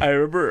Spider-Man movie. I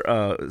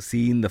remember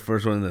seeing the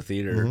first one in the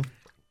theater,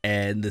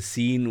 and the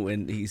scene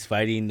when he's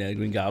fighting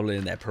Green Goblin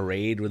in that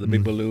parade with the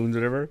big balloons, or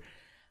whatever.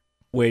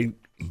 When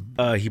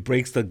he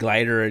breaks the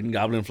glider and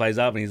Goblin flies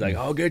up and he's like,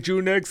 "I'll get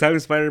you next time,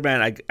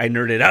 Spider-Man." I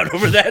nerded out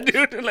over that,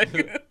 dude.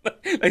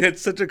 like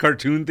that's such a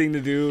cartoon thing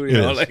to do, you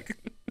know?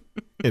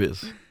 It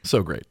is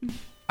so great.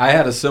 I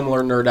had a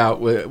similar nerd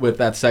out with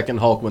that second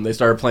Hulk when they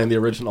started playing the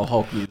original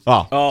Hulk music.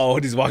 Oh,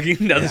 he's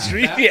walking down the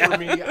street. For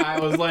me, I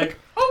was like,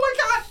 oh my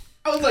god!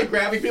 I was like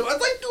grabbing people. I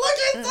was like, look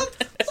at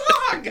the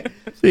song.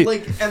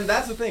 And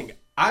that's the thing.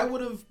 I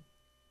would have,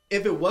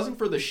 if it wasn't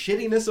for the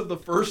shittiness of the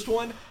first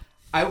one,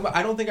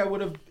 I don't think I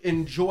would have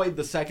enjoyed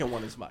the second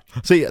one as much.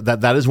 So yeah,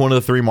 that is one of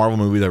the 3 Marvel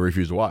movies I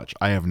refuse to watch.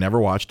 I have never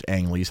watched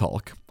Ang Lee's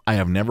Hulk. I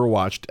have never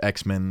watched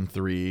X-Men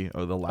 3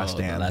 or The Last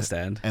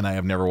Stand. And I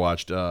have never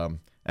watched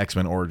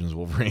X-Men Origins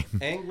Wolverine.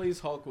 Ang Lee's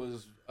Hulk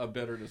was a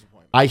bitter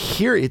disappointment. I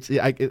hear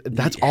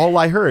that's all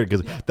I heard,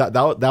 because that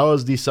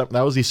was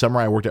the summer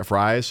I worked at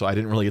Fry's, so I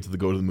didn't really get to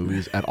go to the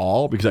movies at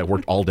all because I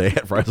worked all day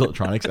at Fry's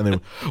Electronics, and then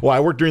I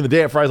worked during the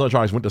day at Fry's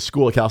Electronics, went to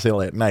school at Cal State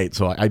LA at night,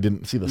 so I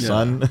didn't see the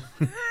sun.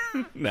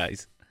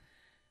 Nice.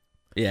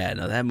 Yeah,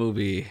 no, that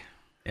movie.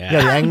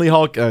 Yeah, the Ang Lee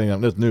Hulk,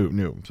 that's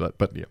new.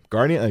 But yeah,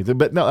 Guardian.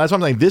 But no, that's what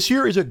I'm saying. This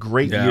year is a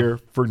great year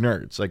for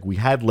nerds. Like, we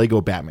had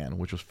Lego Batman,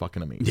 which was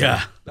fucking amazing.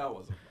 Yeah, that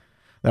was.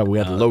 No, we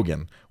had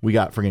Logan. We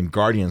got friggin'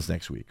 Guardians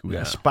next week. We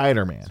got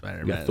Spider-Man.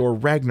 We got Thor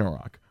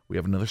Ragnarok. We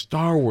have another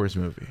Star Wars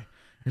movie.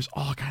 There's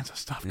all kinds of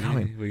stuff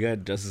coming. We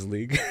got Justice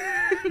League.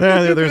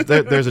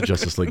 There's a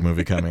Justice League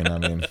movie coming. I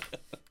mean,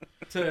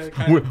 to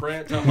kind of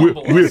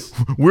humble us.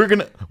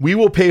 We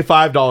will pay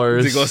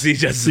 $5 to go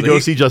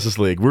see Justice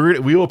League.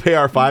 We will pay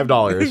our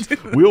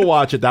 $5. We will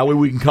watch it. That way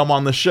we can come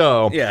on the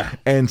show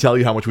and tell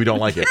you how much we don't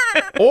like it.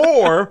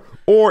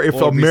 Or if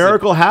a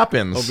miracle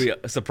happens, or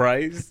be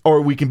surprised,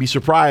 or we can be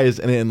surprised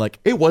and then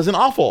it wasn't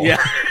awful.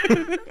 Yeah.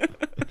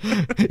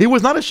 It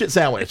was not a shit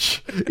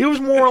sandwich. It was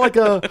more like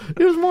a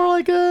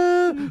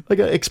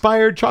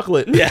expired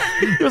chocolate. Yeah.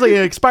 It was like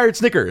an expired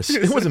Snickers.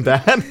 It wasn't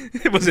bad.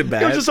 It wasn't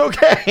bad. It was just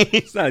okay.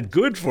 It's not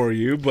good for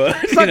you,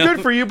 but it's not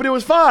good for you, but it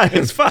was fine.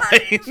 It's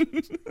fine.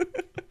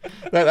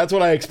 That's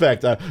what I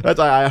expect.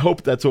 I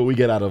hope that's what we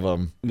get out of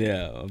out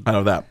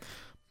of that.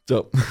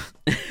 So,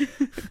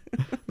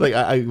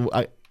 I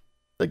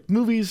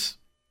movies.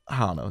 I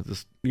don't know.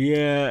 Just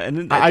and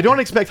then I don't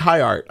expect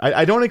high art.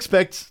 I don't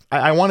expect.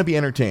 I want to be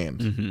entertained.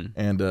 Mm-hmm.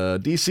 And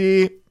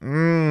DC,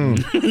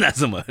 not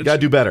so much. Gotta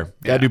do better.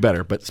 Gotta do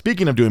better. But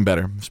speaking of doing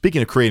better,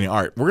 speaking of creating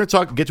art, we're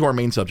gonna get to our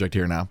main subject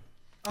here now.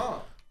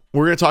 Oh.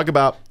 We're gonna talk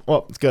about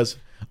it's because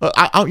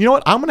you know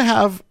what? I'm gonna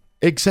have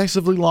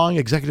excessively long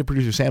executive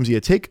producer Sam Zia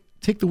take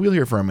the wheel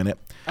here for a minute.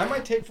 I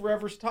might take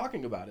forever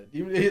talking about it.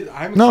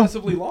 I'm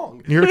excessively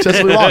long. You're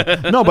excessively long.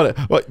 No, but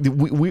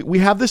we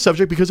have this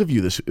subject because of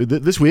you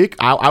this week.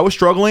 I was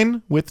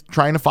struggling with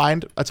trying to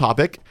find a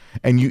topic,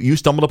 and you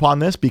stumbled upon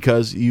this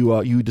because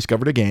you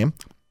discovered a game.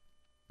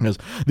 Because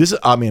this,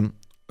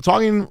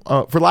 talking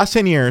for the last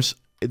 10 years,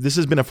 this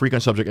has been a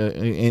frequent subject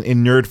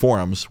in nerd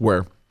forums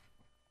where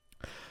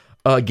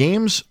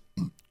games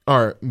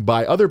are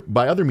by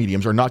other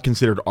mediums are not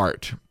considered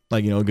art.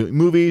 Like,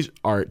 movies,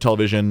 art,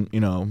 television,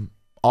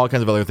 all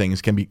kinds of other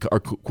things are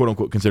quote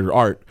unquote considered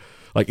art.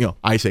 Like,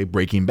 I say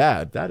Breaking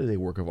Bad, that is a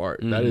work of art.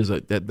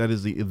 Mm-hmm. That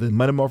is the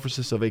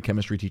metamorphosis of a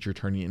chemistry teacher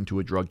turning into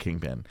a drug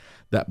kingpin.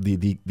 That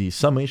the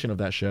summation of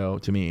that show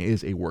to me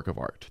is a work of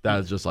art. That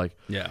is just like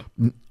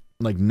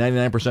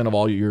 99% of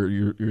all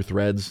your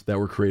threads that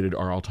were created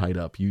are all tied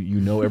up.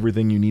 You know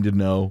everything you need to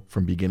know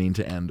from beginning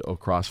to end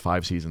across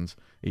 5 seasons.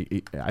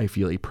 I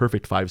feel a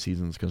perfect 5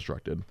 seasons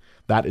constructed.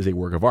 That is a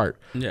work of art.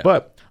 Yeah.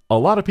 But a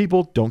lot of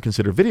people don't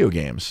consider video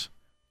games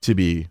to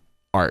be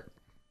art.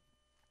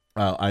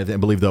 I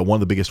believe that one of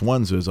the biggest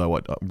ones is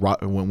when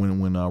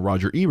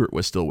Roger Ebert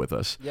was still with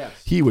us. Yes.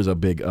 He was a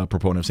big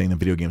proponent of saying that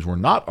video games were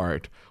not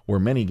art, where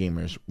many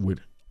gamers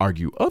would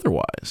argue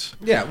otherwise.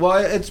 Yeah, well,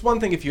 it's one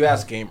thing if you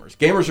ask gamers.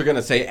 Gamers are going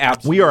to say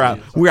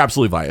absolutely. We're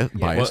absolutely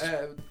biased.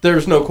 Well,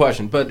 there's no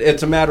question, but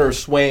it's a matter of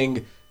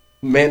swaying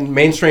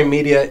mainstream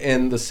media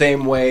in the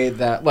same way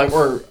that,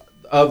 or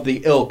of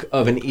the ilk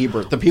of an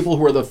Ebert, the people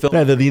who are the film,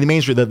 the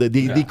mainstream,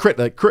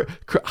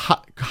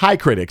 high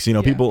critics,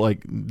 people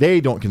they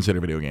don't consider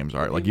video games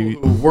art. Like who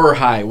were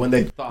high when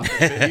they thought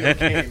that video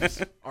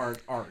games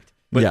aren't art.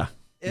 But yeah.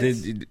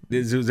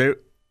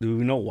 Do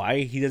we know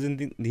why he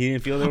didn't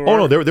feel they were?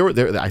 Oh, no,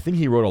 there. I think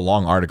he wrote a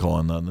long article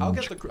on the. I'll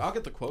get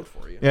the quote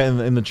for you. Yeah,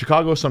 in the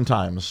Chicago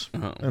Sun-Times,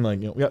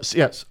 and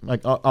yes,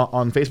 like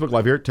on Facebook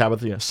Live here,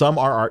 Tabitha. Some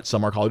are art,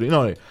 some are Call of Duty.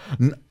 No,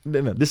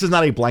 this is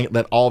not a blanket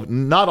that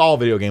not all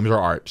video games are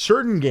art.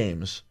 Certain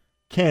games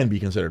can be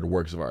considered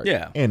works of art.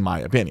 Yeah, in my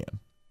opinion.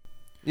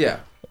 Yeah.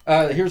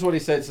 Here's what he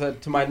said. He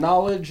said, to my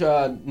knowledge,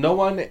 no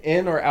one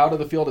in or out of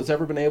the field has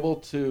ever been able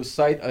to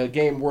cite a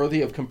game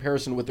worthy of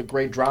comparison with the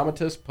great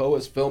dramatists,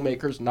 poets,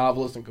 filmmakers,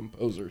 novelists, and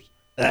composers.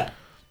 That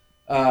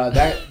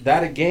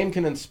a game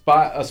can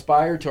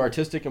aspire to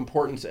artistic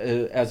importance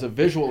as a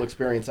visual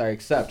experience, I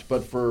accept.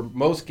 But for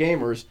most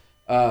gamers,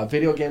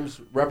 video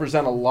games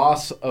represent a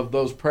loss of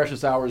those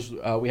precious hours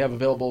we have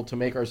available to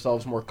make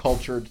ourselves more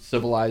cultured,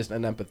 civilized,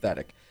 and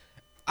empathetic.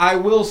 I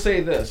will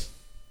say this.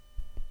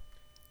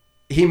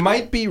 He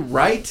might be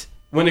right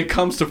when it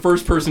comes to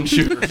first-person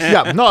shooters.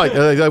 Yeah,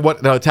 no,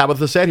 what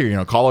Tabitha said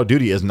here, Call of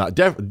Duty is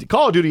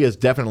Call of Duty is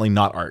definitely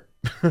not art.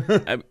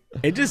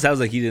 It just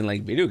sounds like he didn't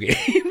like video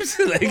games.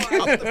 I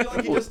feel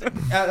like he just,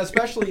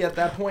 especially at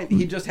that point,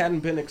 he just hadn't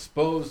been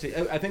exposed.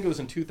 I think it was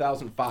in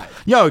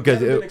 2005. Yeah, because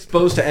he hadn't been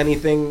exposed to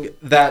anything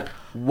that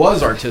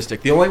was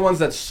artistic. The only ones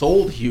that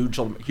sold huge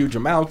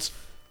amounts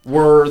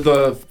were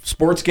the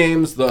sports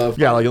games. Like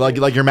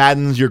your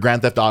Maddens, your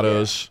Grand Theft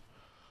Autos.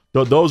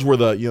 Those were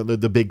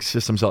the big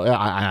system sellers.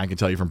 I can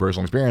tell you from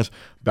personal experience.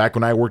 Back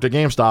when I worked at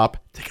GameStop,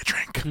 take a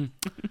drink.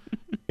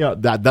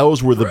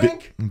 Those were the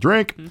big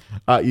drink.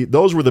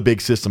 Those were the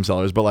big system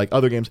sellers. But like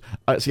other games,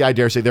 see, I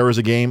dare say there was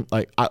a game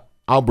like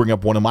I'll bring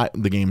up one of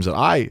the games that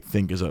I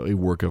think is a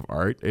work of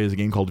art. It is a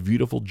game called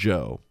Beautiful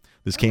Joe.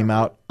 This came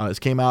out.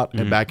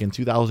 Back in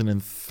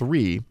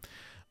 2003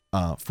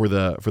 for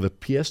the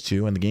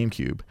PS2 and the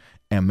GameCube.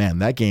 And man,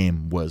 that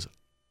game was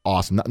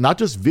awesome. Not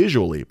just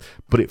visually,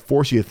 but it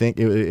forced you to think.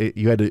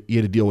 You had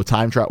to deal with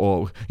time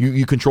travel. Well,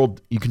 you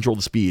controlled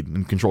the speed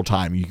and control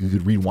time. You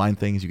could rewind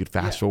things. You could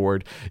fast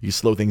forward. You could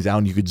slow things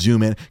down. You could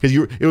zoom in because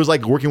it was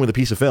like working with a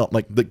piece of film.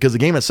 Like because the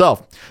game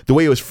itself, the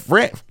way it was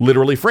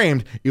literally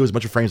framed, it was a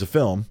bunch of frames of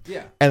film.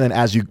 Yeah. And then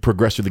as you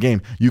progress through the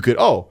game, you could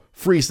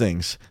freeze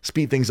things,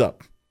 speed things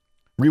up,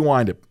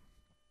 rewind it.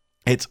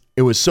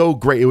 It was so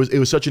great. It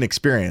was such an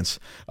experience.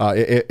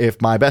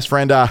 If my best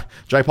friend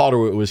Jai Palder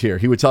was here,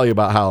 he would tell you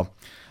about how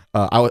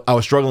I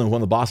was struggling with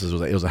one of the bosses.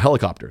 It was a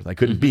helicopter that I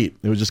couldn't beat.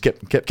 It was just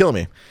kept killing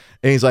me.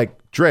 And he's like,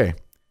 Dre,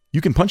 you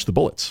can punch the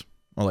bullets.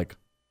 I'm like,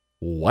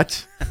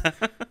 what?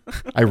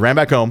 I ran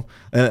back home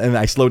and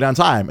I slowed down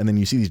time. And then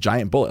you see these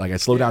giant bullets. Like I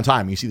slowed down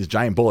time. And you see this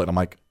giant bullet. I'm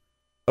like,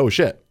 oh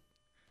shit.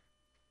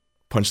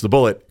 Punch the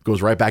bullet,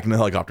 goes right back in the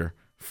helicopter.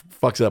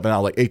 Fucks it up,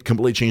 and it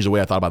completely changed the way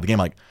I thought about the game.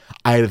 Like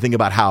I had to think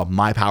about how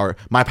my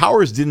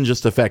powers didn't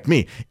just affect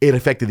me; it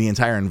affected the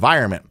entire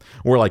environment.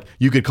 Where like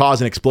you could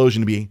cause an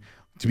explosion to be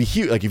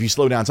huge. Like if you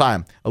slow down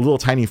time, a little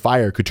tiny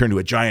fire could turn to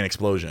a giant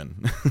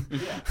explosion.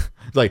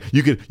 Like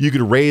you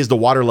could raise the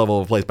water level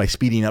of a place by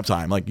speeding up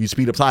time. Like you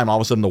speed up time, all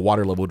of a sudden the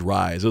water level would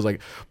rise. It was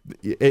like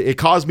it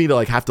caused me to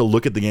like have to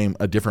look at the game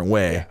a different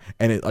way,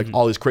 and it like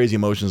all these crazy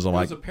emotions. I'm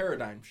like, it was a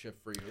paradigm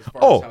shift for you as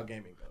far as how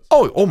gaming goes.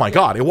 Oh my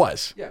God! It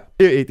was. Yeah.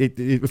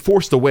 It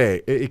forced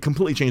away. It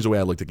completely changed the way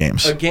I looked at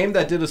games. A game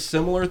that did a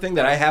similar thing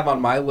that I have on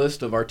my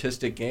list of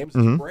artistic games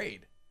is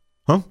Braid.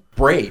 Huh?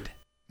 Braid.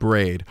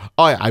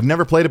 Oh yeah, I've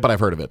never played it, but I've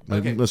heard of it.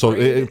 Okay.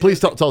 So please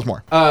tell us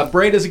more.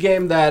 Braid is a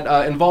game that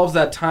involves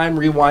that time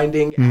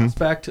rewinding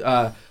aspect,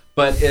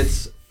 but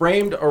it's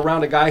framed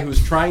around a guy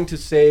who's trying to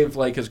save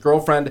like his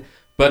girlfriend.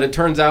 But it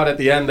turns out at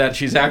the end that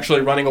she's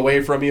actually running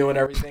away from you and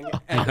everything.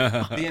 And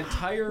the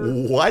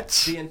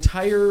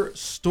entire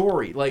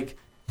story,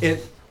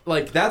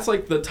 that's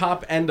like the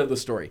top end of the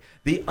story.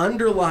 The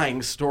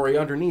underlying story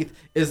underneath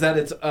is that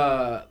it's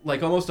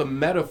like almost a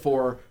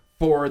metaphor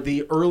for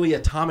the early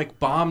atomic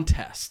bomb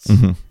tests.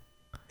 Mm-hmm.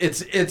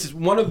 It's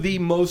one of the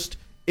most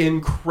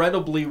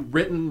incredibly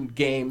written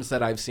games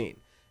that I've seen.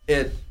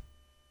 The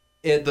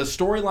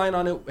storyline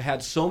on it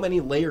had so many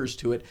layers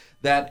to it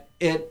that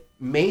it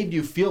made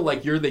you feel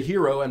like you're the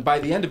hero, and by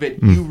the end of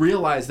it, you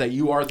realize that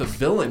you are the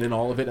villain in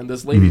all of it, and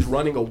this lady's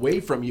running away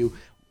from you,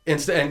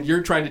 and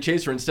you're trying to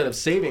chase her instead of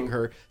saving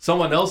her.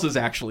 Someone else is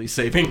actually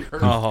saving her.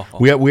 Oh.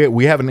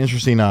 We have an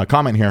interesting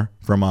comment here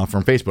from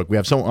Facebook. We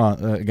have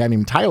a guy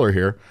named Tyler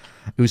here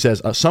who says,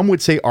 some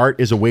would say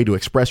art is a way to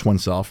express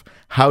oneself.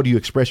 How do you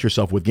express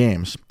yourself with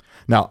games?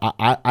 Now,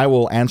 I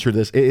will answer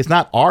this. It's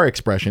not our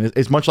expression.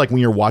 It's much like when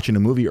you're watching a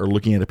movie or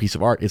looking at a piece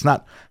of art. It's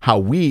not how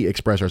we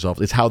express ourselves.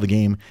 It's how the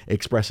game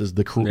expresses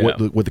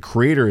what the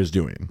creator is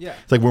doing. Yeah.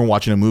 It's like when we're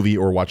watching a movie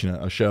or watching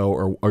a show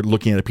or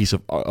looking at a piece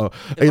of a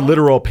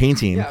literal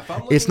painting. Yeah,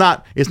 it's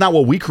not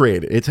what we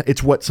created.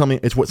 It's what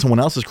someone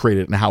else has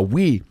created and how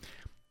we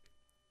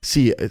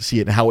see it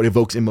and how it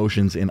evokes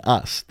emotions in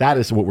us. That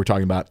is what we're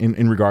talking about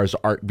in regards to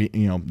art.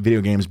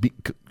 Video games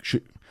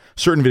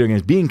certain video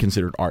games being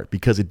considered art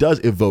because it does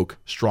evoke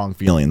strong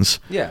feelings.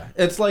 Yeah,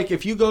 it's like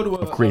if you go to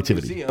a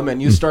museum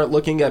and you start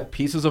looking at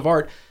pieces of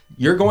art,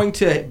 you're going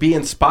to be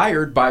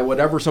inspired by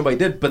whatever somebody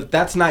did, but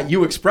that's not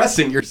you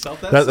expressing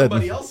yourself. That's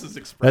somebody else's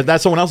expression.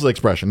 That's someone else's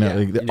expression.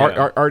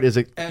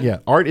 Yeah.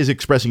 Art is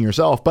expressing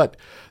yourself, but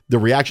the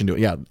reaction to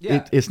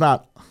it, it's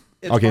not.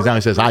 Now he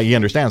says, he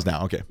understands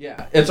now. Okay.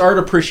 Yeah, it's art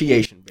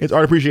appreciation. Basically. It's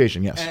art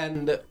appreciation, yes.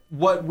 And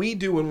what we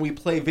do when we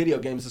play video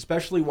games,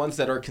 especially ones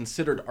that are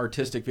considered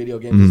artistic video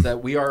games, is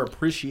that we are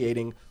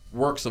appreciating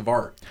works of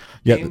art.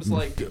 Yeah. Games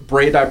like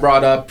Braid I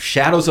brought up,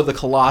 Shadows of the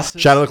Colossus.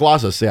 Shadow of the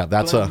Colossus, yeah.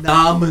 That's a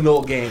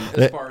phenomenal game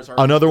as far as art.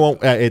 Another one,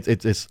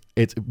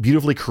 it's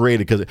beautifully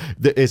created because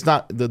it's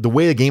not the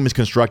way the game is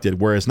constructed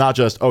where it's not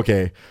just,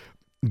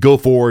 go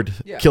forward,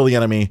 kill the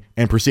enemy,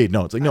 and proceed.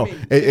 No, it's like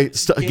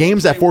it's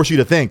games that force you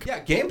to think.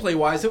 Yeah, gameplay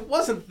wise, it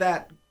wasn't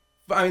that.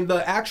 I mean,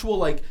 the actual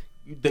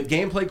the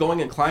gameplay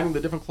going and climbing the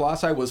different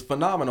colossi was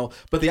phenomenal,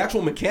 but the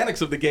actual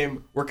mechanics of the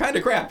game were kind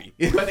of crappy.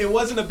 But it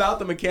wasn't about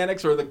the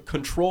mechanics or the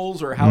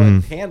controls or how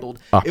it handled.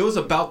 It was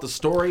about the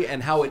story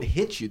and how it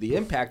hit you, the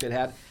impact it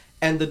had,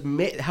 and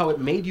how it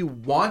made you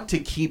want to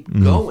keep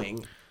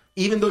going,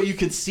 even though you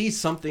could see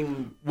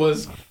something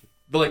was.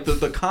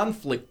 The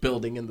conflict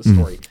building in the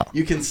story.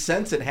 You can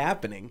sense it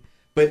happening,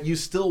 but you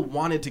still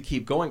wanted to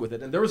keep going with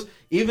it. And there was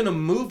even a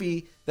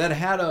movie that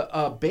had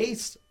a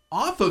base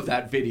off of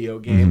that video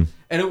game,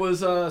 and it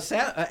was a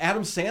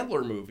Adam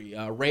Sandler movie,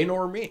 Rain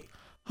or Me.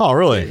 Oh,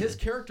 really? And his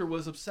character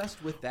was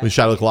obsessed with that. With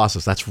Shadow of the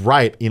Colossus. That's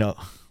right.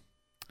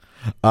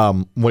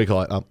 What do you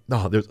call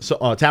it? There's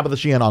Tabitha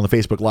Sheehan on the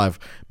Facebook Live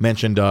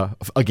mentioned a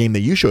game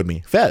that you showed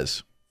me,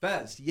 Fez.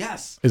 Fez,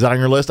 yes. Is that on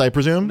your list, I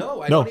presume?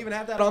 No, I don't even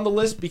have that on the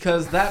list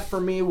because that for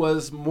me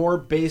was more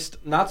based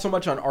not so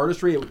much on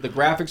artistry. The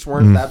graphics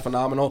weren't that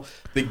phenomenal.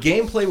 The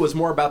gameplay was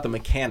more about the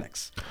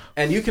mechanics.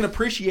 And you can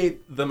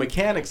appreciate the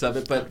mechanics of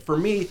it, but for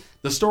me,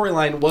 the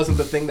storyline wasn't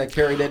the thing that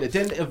carried it. It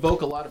didn't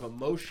evoke a lot of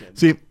emotion.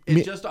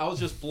 I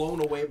was just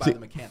blown away by the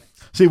mechanics.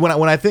 See, when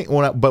I think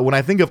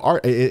of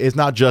art, it's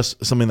not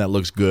just something that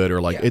looks good or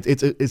like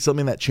it's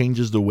something that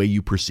changes the way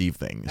you perceive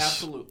things.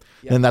 Absolutely.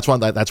 Yeah. And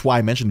that's why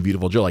I mentioned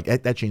Beautiful Joe. Like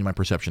that changed my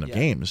perception of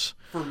games.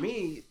 For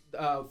me,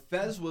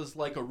 Fez was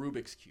like a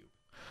Rubik's Cube.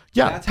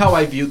 Yeah, that's how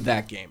I viewed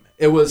that game.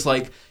 It was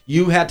like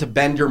you had to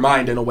bend your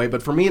mind in a way,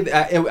 but for me,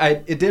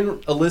 it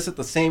didn't elicit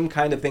the same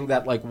kind of thing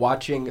that like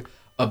watching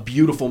a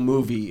beautiful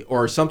movie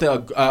or something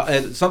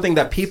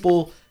that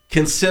people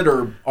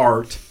consider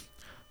art.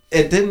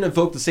 It didn't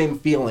evoke the same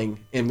feeling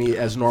in me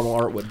as normal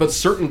art would, but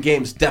certain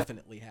games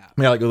definitely have.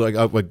 Yeah,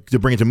 like to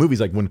bring it to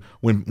movies, like when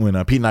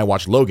Pete and I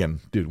watched Logan,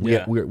 dude, we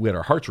had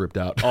our hearts ripped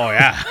out. Oh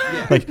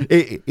yeah, like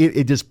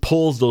it just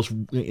pulls those.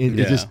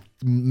 It just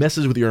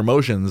messes with your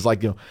emotions.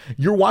 Like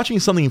you're watching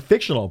something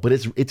fictional, but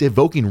it's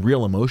evoking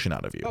real emotion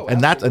out of you,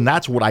 and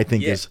that's what I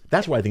think is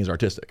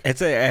artistic. I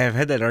have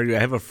had that argument.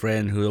 I have a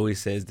friend who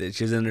always says that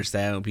she doesn't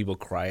understand when people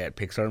cry at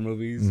Pixar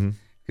movies. Mm-hmm.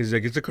 Because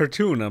like it's a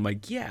cartoon. I'm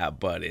like, yeah,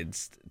 but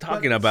it's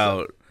talking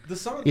about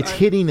it's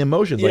hitting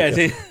emotions.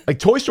 Yeah, like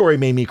Toy Story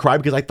made me cry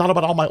because I thought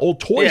about all my old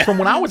toys from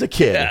when I was a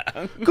kid.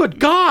 Yeah. Good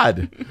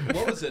God!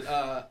 What was it?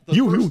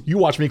 You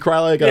watched me cry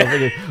like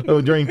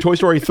during Toy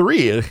Story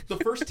 3. The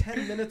first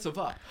 10 minutes of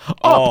Up.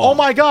 Oh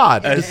my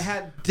God!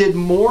 Did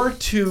more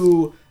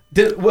to.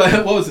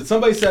 What was it?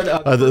 Somebody said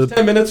the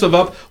 10 minutes of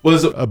Up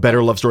was a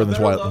better love story than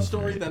Twilight. Love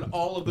story than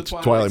all of the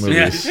Twilight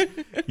movies.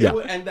 Yeah,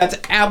 and that's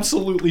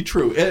absolutely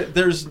true.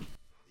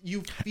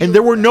 And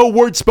there were no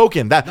words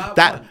spoken.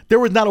 There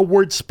was not a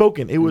word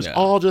spoken. It was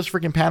all just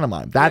freaking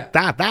pantomime.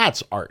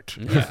 That's art.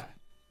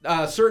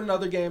 Yeah. Certain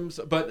other games,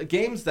 but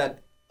games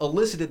that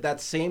elicited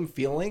that same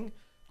feeling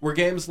were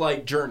games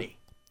like Journey.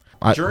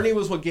 Journey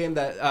was one game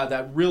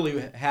that really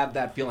had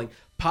that feeling.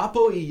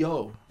 Papo y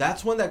Yo,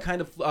 that's one that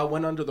kind of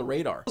went under the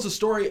radar. It was a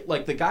story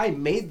like the guy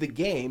made the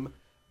game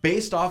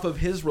based off of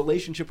his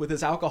relationship with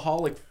his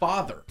alcoholic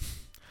father,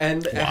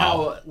 and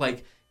how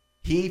like.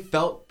 He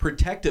felt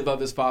protective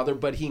of his father,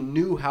 but he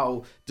knew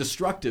how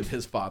destructive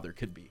his father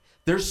could be.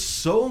 There's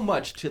so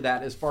much to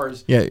that as far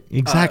as... Yeah,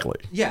 exactly.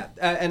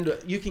 And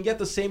you can get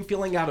the same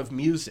feeling out of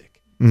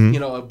music.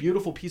 Mm-hmm. A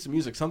beautiful piece of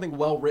music, something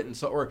well written,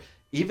 or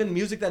even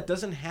music that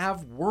doesn't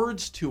have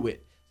words to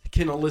it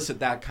can elicit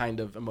that kind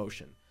of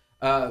emotion.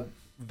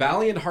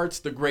 Valiant Hearts: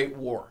 The Great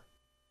War.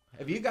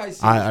 Have you guys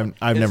seen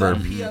I've never...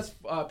 It's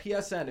on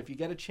PSN. If you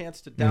get a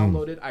chance to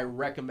download it, I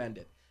recommend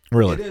it.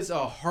 Really? It is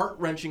a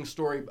heart-wrenching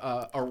story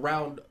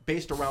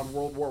based around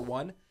World War I.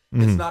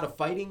 Mm-hmm. It's not a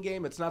fighting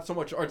game. It's not so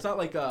much, or it's not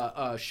like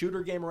a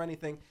shooter game or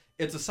anything.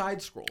 It's a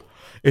side scroll.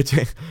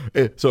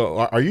 So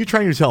are you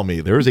trying to tell me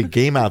there is a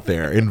game out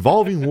there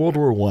involving World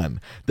War I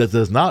that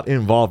does not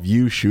involve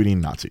you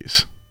shooting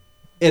Nazis?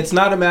 It's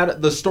not a matter.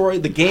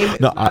 The game is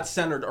not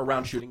centered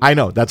around shooting. I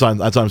know that's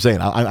what I'm saying.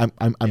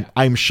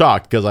 I'm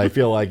shocked because I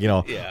feel like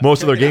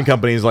most of their game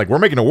companies like we're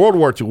making a World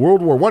War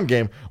I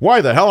game.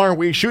 Why the hell aren't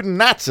we shooting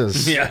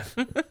Nazis? Yeah.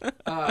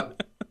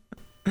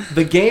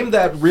 The game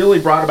that really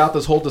brought about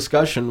this whole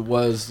discussion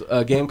was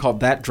a game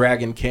called That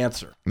Dragon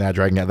Cancer. That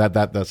Dragon,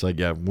 that's like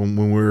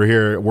when we were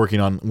here working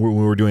on when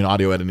we were doing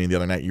audio editing the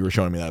other night, you were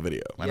showing me that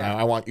video, and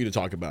I want you to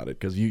talk about it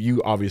because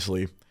you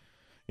obviously.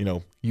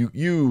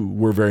 You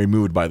were very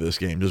moved by this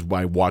game just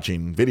by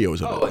watching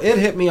videos of it. It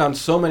hit me on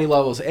so many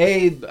levels.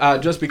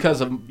 Just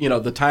because of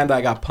the time that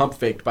I got pump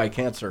faked by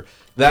cancer.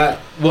 That's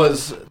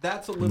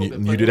a little bit.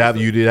 You did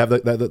have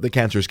the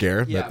cancer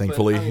scare. Yeah, that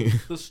thankfully.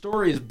 The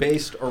story is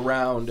based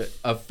around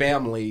a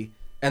family,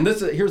 and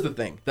here's the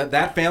thing: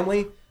 that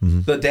family,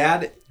 the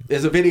dad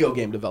is a video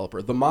game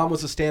developer. The mom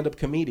was a stand-up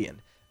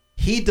comedian.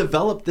 He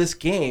developed this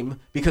game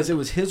because it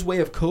was his way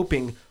of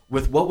coping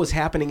with what was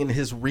happening in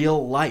his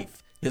real life.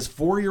 His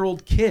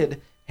 4-year-old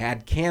kid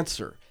had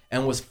cancer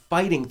and was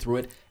fighting through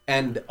it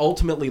and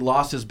ultimately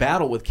lost his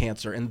battle with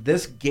cancer. And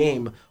this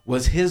game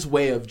was his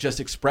way of just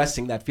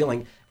expressing that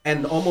feeling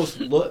and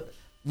almost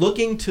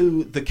looking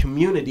to the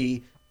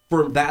community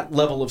for that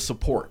level of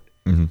support.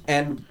 Mm-hmm.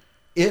 And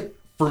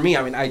for me,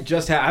 I mean, I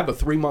have a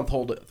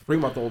 3-month-old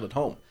at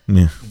home.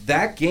 Yeah.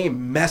 That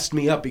game messed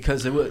me up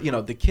because it was,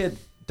 the kid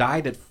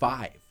died at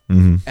 5.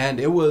 Mm-hmm. And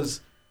it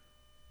was,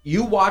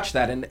 you watch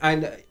that and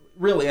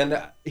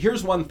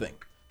here's one thing.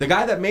 The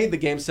guy that made the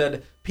game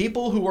said,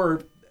 people who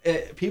want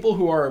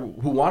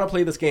to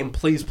play this game,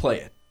 please play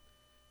it.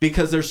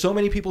 Because there's so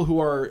many people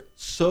who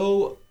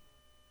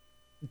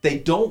they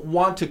don't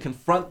want to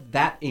confront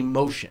that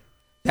emotion.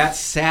 that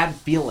sad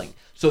feeling.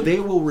 So they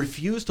will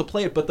refuse to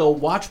play it, but they'll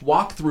watch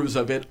walkthroughs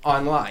of it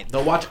online.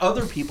 They'll watch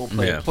other people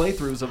play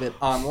playthroughs of it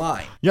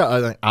online.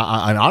 Yeah,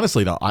 I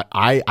honestly don't.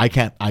 I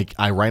can't.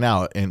 I right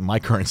now in my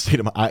current state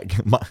of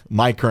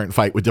my current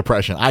fight with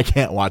depression, I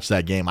can't watch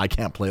that game. I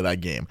can't play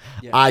that game.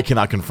 Yeah. I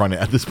cannot confront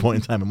it at this point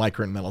in time in my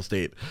current mental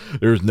state.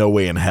 There's no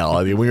way in hell.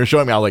 I mean, when you're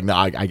showing me, I was like, no,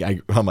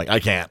 I'm like, I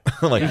can't.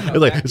 I'm like, it's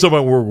like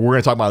someone we're going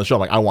to talk about on the show.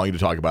 I'm like, I want you to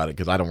talk about it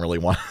because I don't really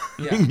want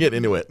to get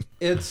into it.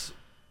 It's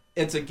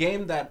a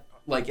game that.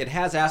 Like, it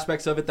has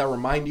aspects of it that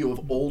remind you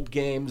of old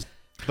games,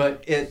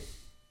 but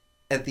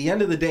at the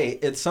end of the day,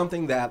 it's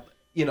something that,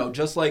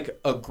 just like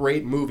a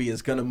great movie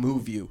is going to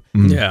move you,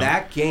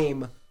 that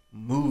game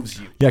moves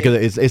you. Yeah,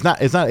 because it's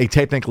not a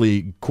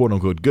technically quote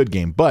unquote good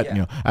game, but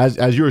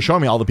as you were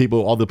showing me, all the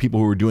people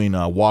who were doing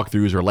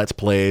walkthroughs or let's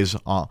plays,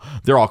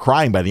 they're all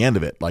crying by the end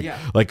of it.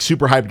 Like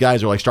super hyped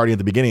guys are like starting at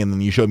the beginning, and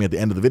then you showed me at the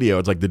end of the video,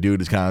 it's like the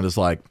dude is kind of just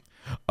like.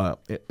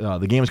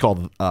 The game is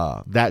called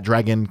That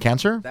Dragon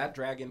Cancer. That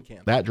Dragon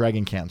Cancer. That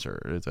Dragon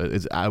Cancer.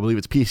 It's I believe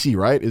it's PC,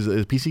 right? Is it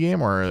a PC game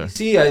or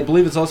PC? I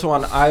believe it's also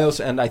on iOS,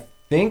 and I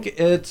think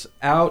it's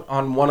out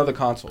on one of the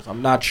consoles.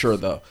 I'm not sure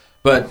though.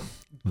 But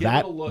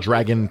That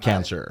Dragon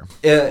Cancer.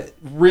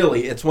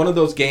 Really, it's one of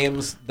those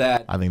games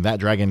that I think That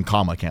Dragon,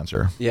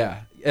 Cancer. Yeah,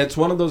 it's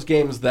one of those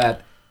games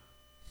that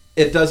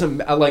it doesn't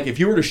like. If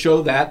you were to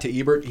show that to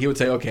Ebert, he would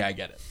say, "Okay, I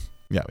get it."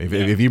 Yeah, if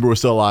Ebert was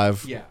still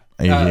alive. Yeah,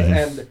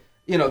 and.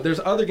 There's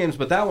other games,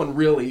 but that one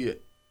really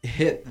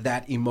hit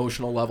that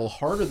emotional level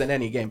harder than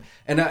any game.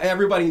 And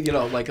everybody,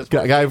 like...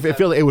 I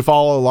feel like it would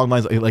follow along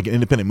lines like an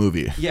independent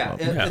movie. Yeah,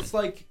 it's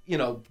like,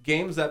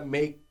 games that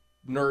make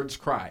nerds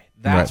cry.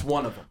 That's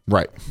one of them.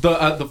 Right.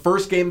 The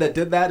first game that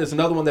did that is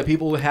another one that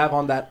people have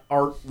on that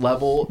art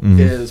level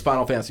is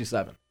Final Fantasy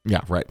VII.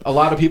 Yeah, right. A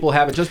lot of people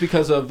have it just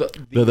because of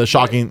the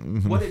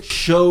shocking... What it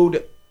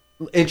showed...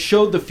 It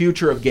showed the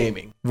future of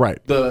gaming, right?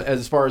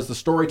 As far as the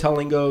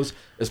storytelling goes,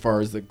 as far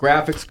as the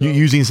graphics go.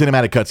 Using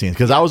cinematic cutscenes,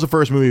 because that was the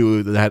first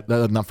movie that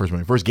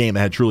had first game that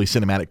had truly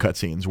cinematic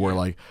cutscenes, where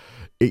like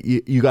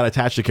you got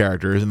attached to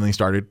characters and then they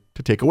started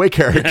to take away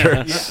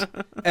characters.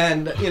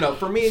 And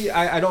for me,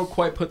 I don't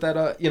quite put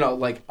that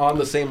like on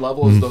the same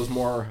level as those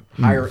more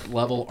higher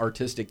level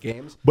artistic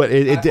games. But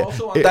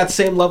also on that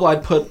same level,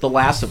 I'd put The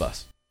Last of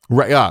Us.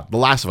 Right, yeah, The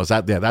Last of Us.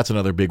 That's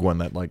another big one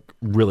that like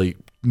really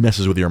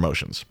messes with your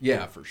emotions.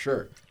 Yeah, for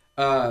sure.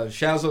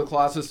 Shadows of the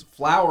Colossus,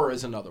 Flower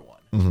is another one.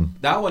 Mm-hmm.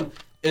 That one,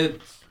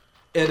 it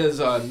is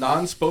a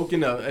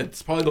non-spoken.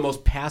 It's probably the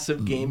most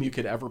passive game you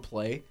could ever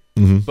play,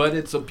 but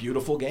it's a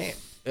beautiful game.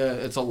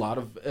 It's a lot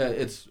of.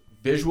 It's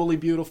visually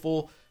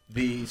beautiful.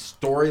 The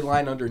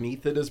storyline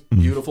underneath it is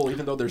beautiful,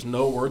 even though there's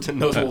no words and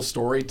no little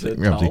story to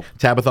tell.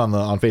 Tabitha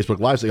on Facebook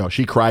Live,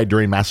 she cried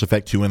during Mass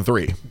Effect 2 and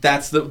 3.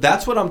 That's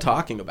what I'm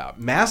talking about.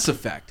 Mass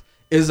Effect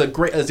is a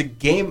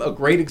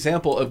great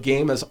example of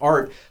game as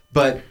art,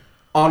 but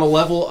on a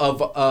level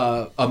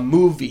of a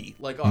movie,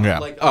 like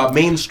a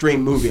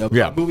mainstream movie,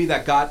 a movie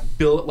that got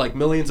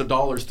millions of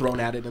dollars thrown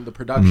at it in the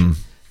production.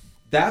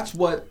 That's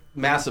what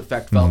Mass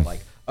Effect felt like.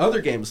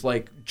 Other games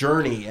like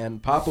Journey and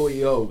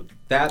Papo.io,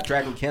 That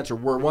Dragon Cancer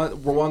were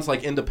ones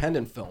like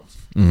independent films.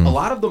 A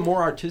lot of the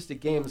more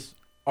artistic games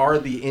are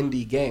the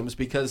indie games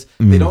because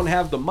they don't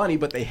have the money,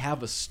 but they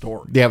have a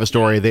story. They have a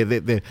story.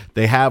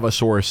 They have a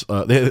source.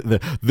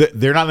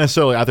 They're not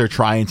necessarily out there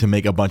trying to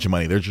make a bunch of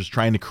money. They're just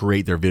trying to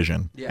create their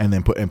vision and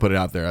then put it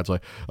out there. That's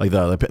like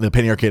the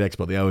Penny Arcade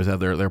Expo. They always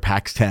have their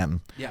PAX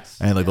 10. Yes.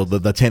 And like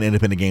the 10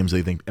 independent games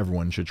they think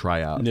everyone should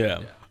try out.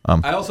 Yeah.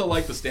 I also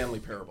like the Stanley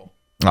Parable.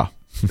 Oh.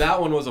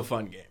 That one was a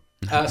fun game.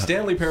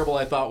 Stanley Parable,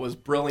 I thought, was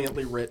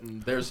brilliantly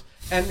written. There's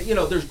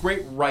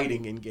great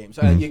writing in games.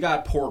 You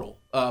got Portal,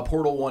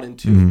 Portal 1 and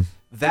 2.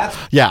 That's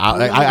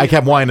I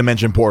kept wanting to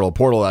mention Portal.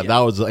 That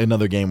was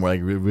another game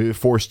where it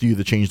forced you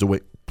to change the way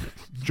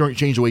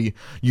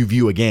you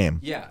view a game.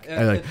 Yeah,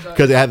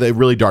 because it had the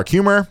really dark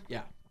humor.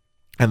 Yeah,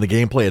 and the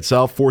gameplay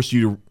itself forced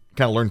you to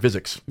kind of learn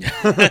physics. you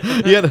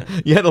had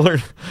to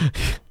learn.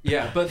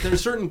 Yeah, but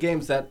there's certain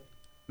games that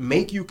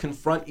make you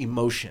confront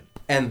emotion.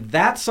 And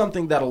that's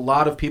something that a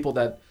lot of people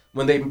that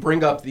when they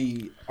bring up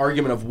the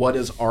argument of what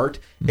is art,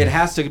 it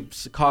has to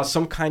cause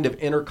some kind of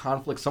inner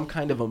conflict, some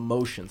kind of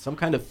emotion, some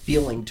kind of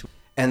feeling to it.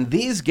 And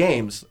these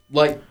games,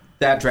 like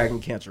That Dragon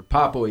Cancer,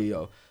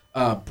 Papo.io,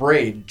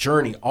 Braid,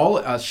 Journey,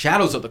 all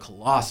Shadows of the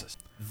Colossus,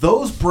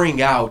 those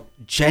bring out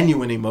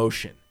genuine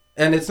emotion.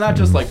 And it's not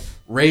just like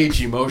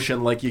rage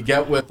emotion like you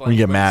get with when you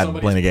get mad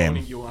playing a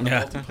game.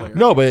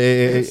 No, but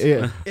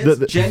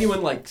it's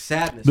genuine like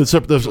sadness. That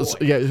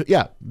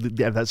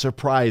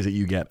surprise that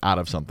you get out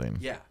of something.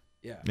 Yeah.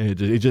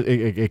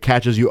 It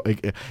catches you.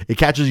 It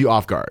catches you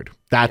off guard.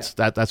 That's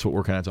what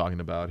we're kind of talking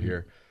about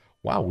here.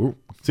 Wow.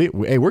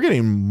 We're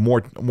getting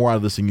more out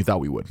of this than you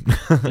thought we would.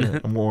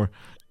 More.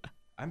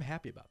 I'm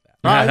happy about that.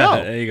 I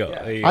know. There you go.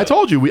 Yeah. There you go. I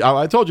told you.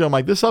 I told you. I'm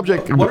like, this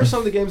subject. What are some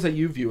of the games that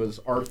you view as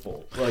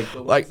artful?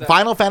 Like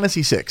Final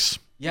Fantasy VI.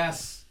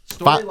 Yes.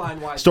 Storyline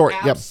wise.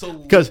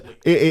 Absolutely. Because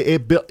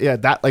it built. Yeah.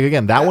 That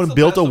one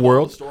built a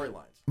world.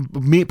 Storylines.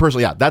 Me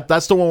personally, yeah.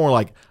 That's the one where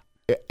like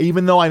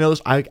even though I know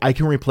this, I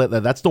can replay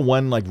that. That's the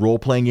one like role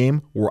playing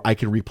game where I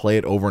can replay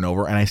it over and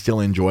over, and I still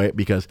enjoy it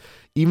because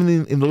even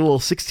in the little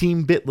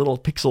 16-bit little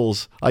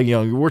pixels,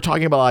 we're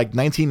talking about like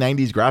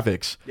 1990s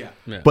graphics. Yeah.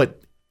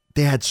 But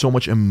they had so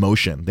much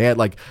emotion. They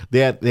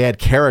had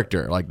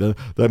character. Like the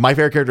my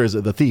favorite character is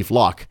the thief,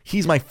 Locke.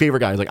 He's my favorite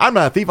guy. He's like, I'm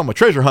not a thief, I'm a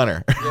treasure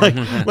hunter.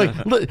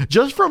 like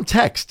just from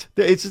text.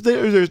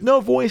 There's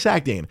no voice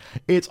acting.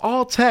 It's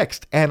all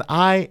text, and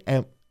I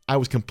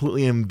was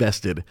completely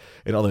invested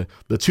in all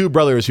the two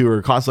brothers who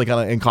are constantly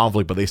kind of in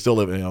conflict, but they still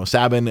live.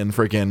 Sabin and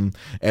freaking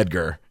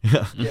Edgar.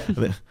 Yeah.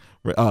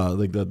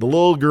 Like the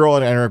little girl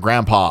and her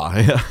grandpa.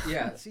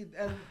 Yeah. See,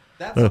 and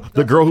that's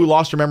the girl who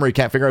lost her memory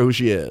can't figure out who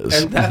she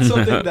is. And that's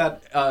something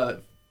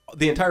that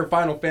the entire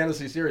Final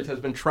Fantasy series has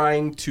been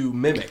trying to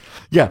mimic.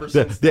 Yeah,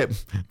 they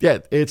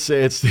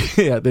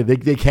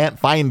can't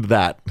find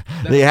that.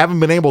 They haven't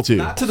been able to.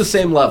 Not to the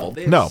same level.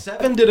 No.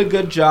 7 did a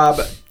good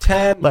job.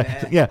 10,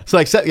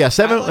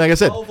 seven. Like I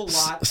said,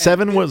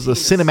 7 was the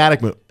cinematic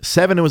solid.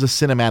 7 was a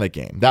cinematic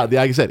game. That,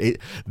 like I said,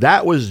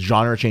 that was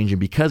genre changing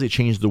because it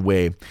changed the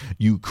way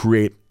you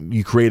create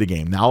a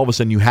game. Now all of a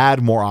sudden you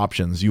had more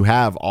options. You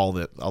have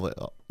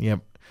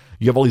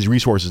you have all these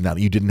resources now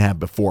that you didn't have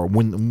before.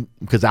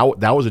 Because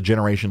that was a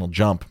generational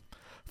jump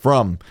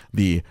from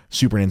the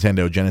Super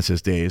Nintendo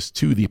Genesis days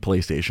to the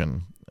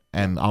PlayStation,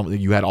 and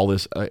you had all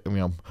this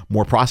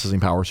more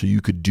processing power, so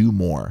you could do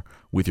more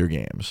with your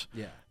games.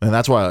 Yeah, and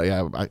that's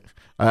why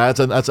that's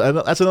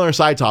another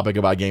side topic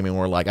about gaming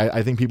where like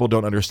I think people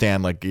don't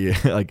understand like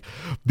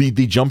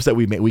the jumps that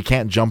we make. We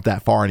can't jump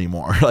that far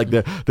anymore. Like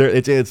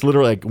it's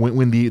literally like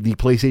when the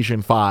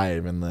PlayStation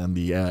 5 and then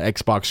the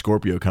Xbox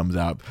Scorpio comes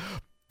out.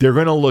 They're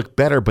going to look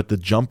better, but the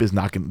jump is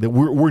not going to...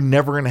 We're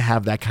never going to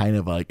have that kind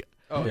of like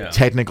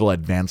technical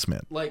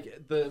advancement. Like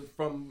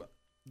from...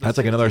 That's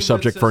like another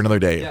subject for another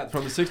day. Yeah,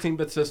 from the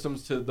 16-bit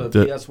systems to the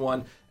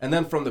PS1, and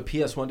then from the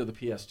PS1 to the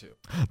PS2.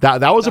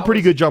 That was a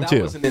pretty good jump too.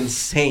 That was an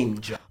insane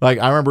jump. Like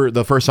I remember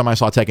the first time I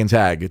saw Tekken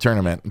Tag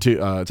tournament,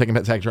 Tekken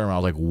Tag tournament, I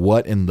was like,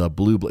 "What in the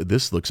blue?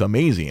 This looks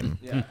amazing!"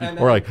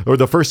 Yeah. Or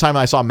the first time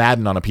I saw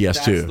Madden on a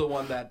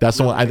PS2. That's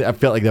the one. I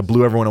felt like that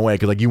blew everyone away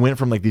because like you went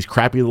from like these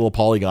crappy little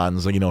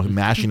polygons, like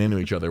mashing into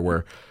each other,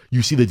 where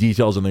you see the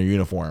details in their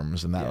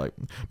uniforms and that. Like,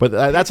 but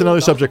that's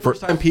another subject for.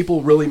 First time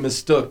people really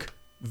mistook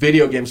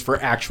video games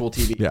for actual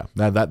TV. Yeah,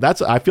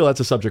 that's. I feel that's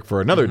a subject for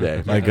another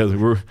day because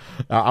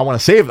I want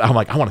to save. I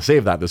want to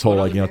save that. This whole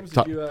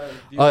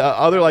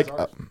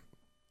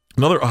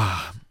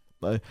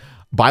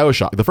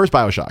BioShock, the first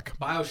BioShock.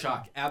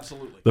 BioShock,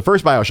 absolutely. The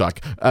first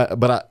BioShock,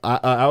 but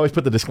I always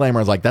put the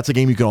disclaimer as like that's a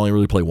game you can only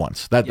really play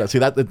once.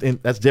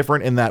 That's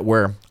different in that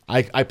where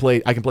I can play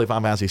Final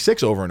Fantasy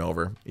 6 over and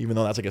over, even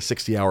though that's like a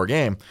 60-hour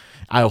game.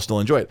 I'll still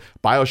enjoy it.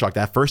 BioShock,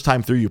 that first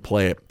time through you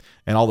play it,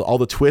 and all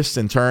the twists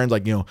and turns,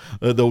 like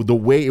the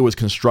way it was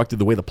constructed,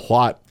 the way the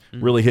plot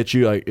really hits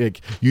you,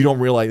 like you don't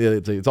realize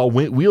it's all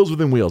wheels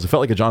within wheels. It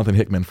felt like a Jonathan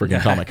Hickman freaking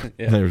comic.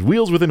 Yeah. There's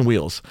wheels within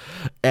wheels,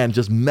 and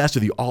just mess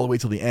with you all the way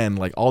till the end.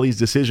 Like all these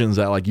decisions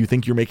that like you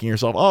think you're making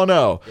yourself. Oh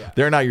no,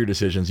 they're not your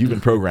decisions. You've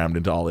been programmed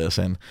into all this,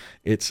 and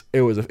it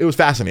was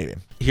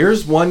fascinating.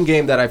 Here's one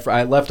game that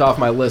I left off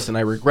my list, and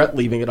I regret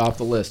leaving it off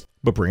the list.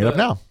 But bring it up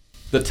now.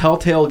 The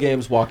Telltale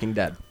games, Walking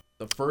Dead,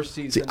 the first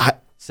season.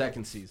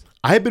 Second season.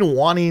 I have been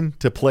wanting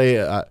to play.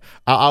 I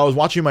was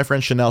watching my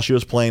friend Chanel. She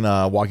was playing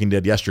Walking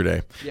Dead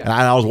yesterday, and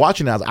I was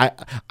watching that.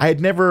 I had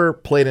never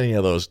played any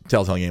of those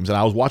Telltale games, and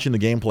I was watching the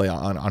gameplay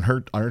on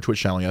her Twitch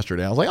channel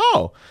yesterday. I was like,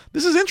 oh,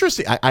 this is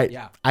interesting.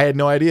 I had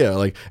no idea.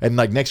 Like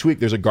next week,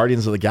 there's a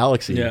Guardians of the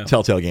Galaxy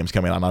Telltale games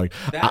coming out.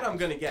 I'm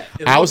gonna get.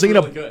 I was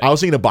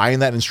thinking of buying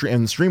that and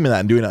streaming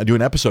that and doing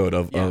an episode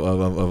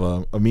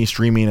of me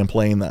streaming and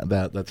playing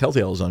that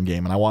Telltale Zone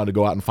game, and I wanted to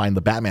go out and find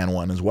the Batman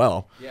one as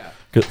well. Yeah.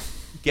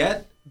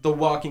 Get the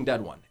Walking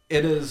Dead one.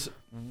 It is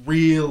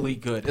really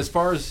good as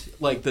far as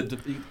like the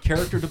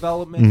character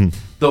development,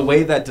 the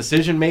way that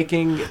decision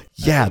making.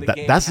 Yeah,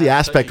 that's the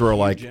aspect where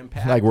like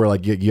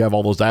you have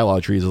all those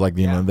dialogue trees, like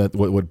that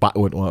what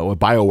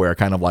BioWare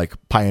kind of like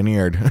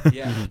pioneered.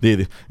 Yeah.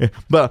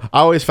 But I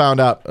always found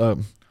out.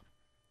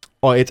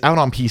 It's out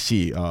on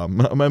PC.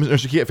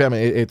 Mr. Kia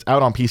family, it's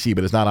out on PC,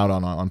 but it's not out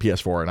on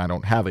PS4, and I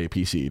don't have a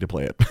PC to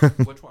play it.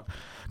 Which one?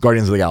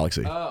 Guardians of the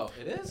Galaxy. Oh,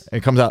 it is?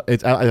 It comes out.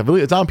 I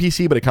believe it's on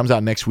PC, but it comes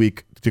out next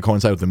week to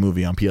coincide with the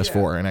movie on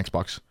PS4 and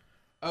Xbox.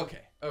 Okay.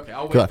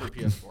 I'll wait for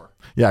PS4.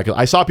 Yeah, because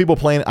I saw people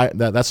playing.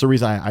 That's the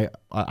reason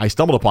I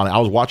stumbled upon it. I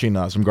was watching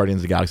some Guardians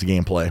of the Galaxy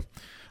gameplay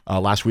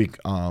last week.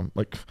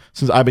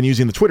 Since I've been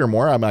using the Twitter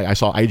more, I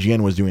saw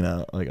IGN was doing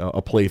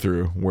a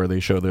playthrough where they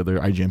show their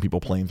IGN people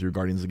playing through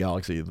Guardians of the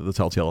Galaxy, the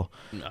Telltale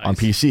on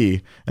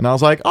PC, and I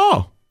was like,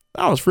 oh.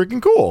 That was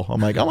freaking cool.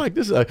 I'm like,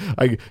 this is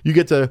you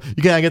get to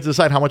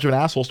decide how much of an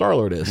asshole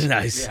Star-Lord is.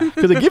 Nice,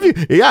 because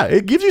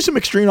it gives you some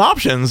extreme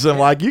options, and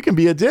like you can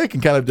be a dick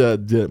and kind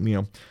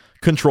of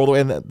control the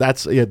way. And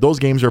that's those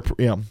games are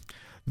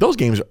those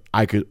games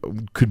I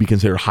could be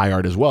considered high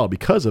art as well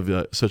because of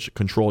such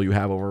control you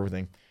have over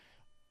everything.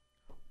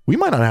 We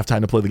might not have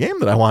time to play the game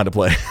that I wanted to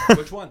play.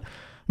 Which one?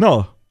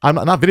 No. I'm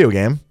not video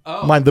game.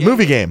 Oh, The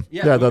movie game.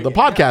 Yeah, the movie game.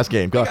 podcast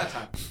game.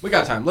 We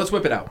got time. Let's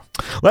whip it out.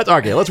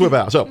 Let's whip it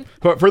out. So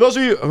for those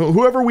of you,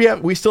 whoever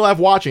we still have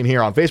watching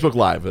here on Facebook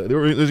Live,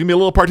 there's gonna be a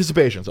little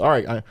participation. So all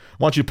right, I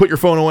want you to put your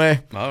phone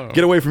away,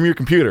 get away from your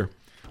computer.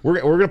 We're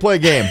gonna play a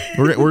game.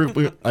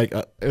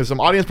 There's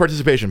some audience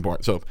participation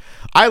point. So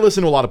I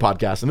listen to a lot of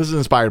podcasts, and this is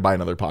inspired by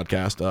another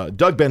podcast,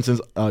 Doug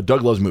Benson's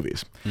Doug Loves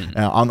Movies.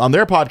 On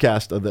their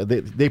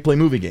podcast, they play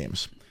movie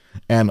games,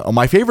 and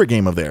my favorite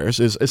game of theirs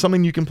is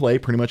something you can play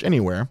pretty much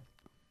anywhere.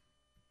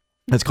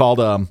 It's called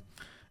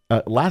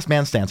Last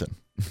Man Stanton,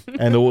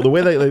 and the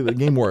way that the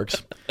game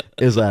works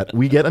is that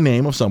we get a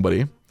name of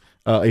somebody,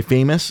 a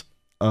famous.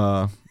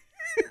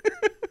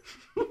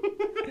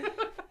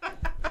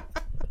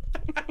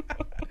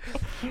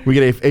 We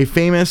get a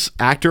famous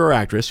actor or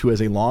actress who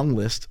has a long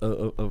list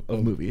of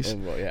movies,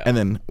 and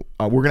then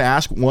we're going to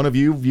ask one of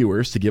you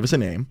viewers to give us a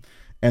name,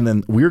 and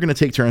then we're going to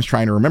take turns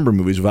trying to remember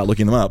movies without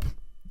looking them up,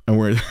 and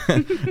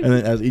and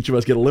then as each of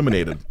us get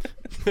eliminated.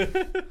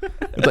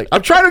 It's like,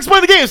 I'm trying to explain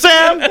the game,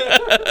 Sam.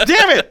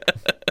 Damn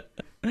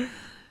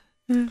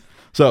it.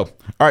 So,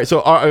 all right.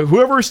 So,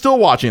 whoever is still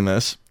watching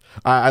this,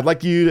 I'd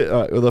like you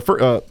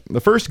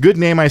the first good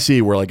name I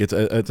see where like it's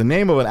a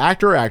name of an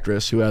actor or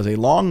actress who has a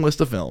long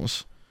list of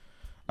films.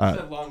 You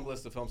said long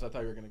list of films. I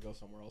thought you were going to go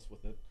somewhere else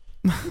with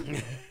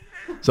it.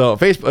 So,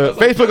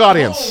 Facebook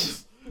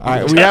audience. All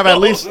right, we have at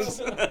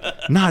least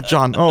not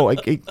John. Oh,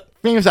 a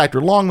famous actor,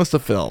 long list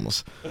of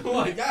films. Oh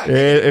my God.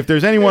 If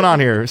there's anyone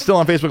on here still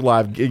on Facebook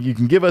Live, you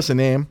can give us a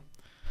name.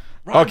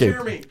 Ron Okay,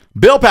 Jeremy.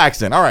 Bill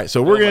Paxton. All right,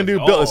 so we're gonna do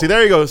Bill. See,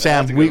 there you go,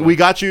 Sam. that's a good We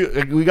got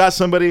you. We got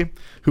somebody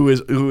who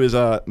is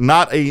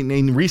not a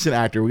recent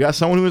actor. We got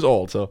someone who is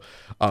old. So,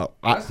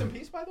 Rest in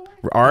peace, by the way.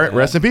 all right,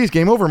 rest in peace.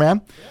 Game over,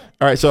 man.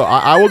 All right, so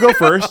I will go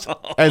first,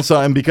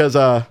 and because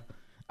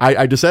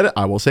I just said it,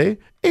 I will say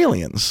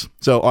aliens.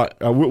 So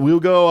we'll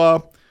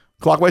go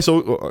clockwise.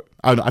 So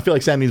I feel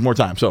like Sam needs more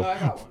time. So I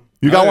got one.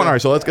 you got one. All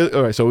right, so let's go.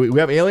 All right, so we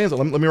have aliens.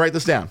 Let me write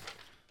this down.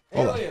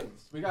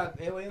 Aliens. We got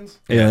aliens.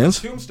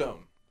 Aliens. Tombstone.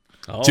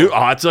 Oh,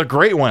 it's a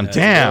great one.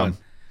 Damn.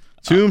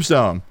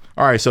 Tombstone.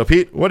 All right, so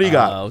Pete, what do you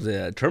got? Was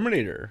it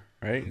Terminator,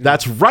 right?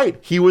 That's right.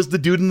 He was the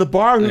dude in the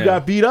bar who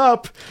got beat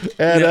up,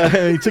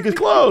 and he took his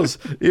clothes.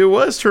 It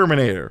was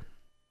Terminator.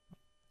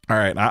 All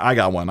right, I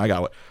got one.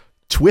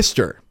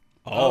 Twister.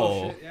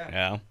 Oh, shit,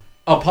 yeah.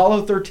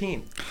 Apollo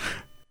 13.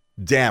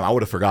 Damn, I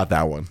would have forgot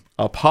that one.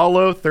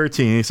 Apollo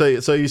 13. So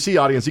you see,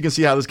 audience, you can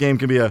see how this game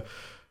can be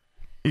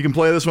you can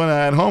play this one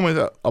at home with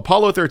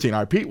Apollo 13.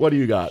 All right, Pete, what do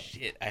you got?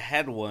 Shit, I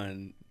had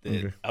one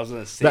that I was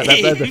gonna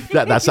say.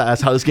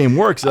 That's how this game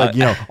works. Like,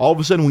 all of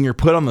a sudden when you're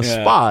put on the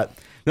spot,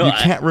 you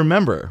can't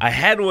remember. I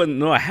had one.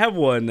 No, I have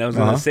one that I was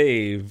gonna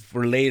save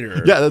for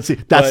later. Yeah, that's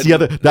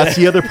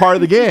the other part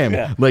of the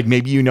game. Like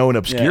maybe an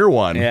obscure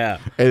one. Yeah.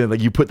 And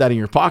like you put that in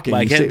your pocket. But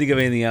I can't think of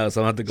anything else.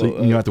 I'll have to go. So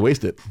you don't have to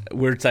waste it.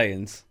 Weird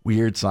Science.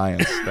 Weird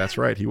Science. That's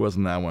right. He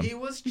wasn't that one. He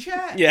was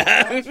Chet. Yeah.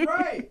 That's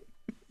right.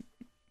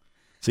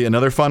 See,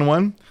 another fun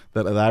one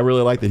that I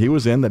really like that he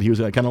was in, that he was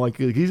kind of like,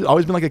 he's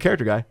always been like a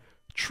character guy.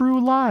 True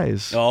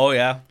Lies. Oh,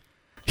 yeah.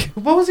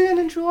 What was he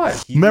in True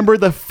Lies? Remember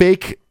the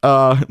fake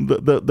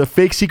the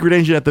fake secret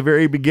agent at the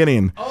very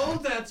beginning? Oh,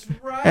 that's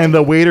right. And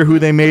the waiter who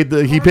they made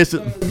he pissed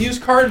it.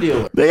 Used car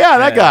dealer. Yeah,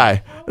 that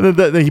guy.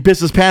 He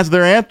pissed his pants at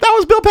their aunt. That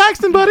was Bill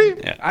Paxton, buddy.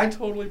 Yeah. I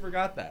totally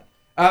forgot that.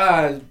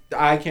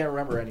 I can't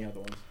remember any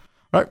other ones.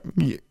 All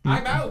right.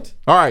 I'm out.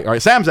 All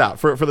right. Sam's out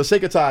for the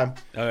sake of time.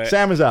 Right.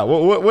 Sam is out.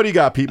 What do you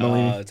got, Pete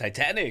Malini?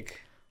 Titanic.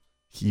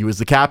 He was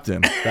the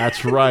captain.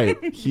 That's right.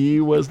 He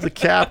was the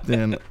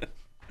captain.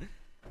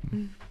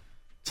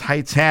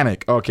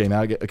 Titanic. Okay,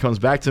 now it comes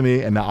back to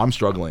me, and now I'm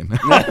struggling.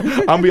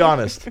 I'll be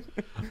honest.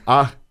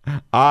 I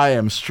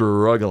am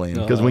struggling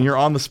because when you're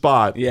on the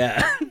spot,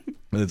 Yeah.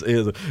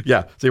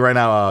 See right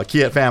now,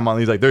 Kiet Fam on.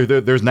 He's like,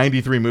 there's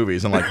 93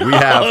 movies, and like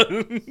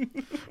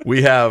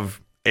we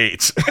have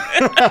 8.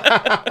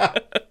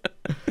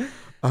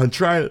 I'm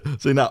trying to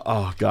see now.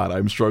 Oh God,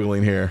 I'm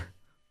struggling here.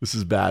 This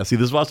is bad. See,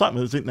 this is what I was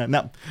talking about.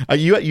 Now,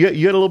 you had a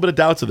little bit of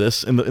doubts of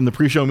this in the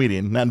pre-show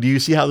meeting. Now, do you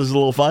see how this is a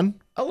little fun?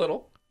 A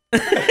little.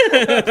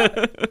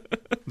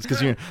 It's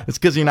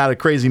because you're not a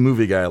crazy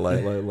movie guy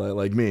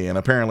like me, and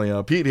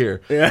apparently Pete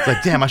here. Yeah. It's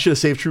like, damn, I should have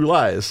saved True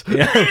Lies.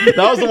 Yeah. That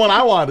was the one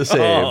I wanted to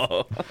save.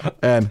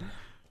 And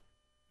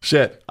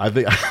shit, I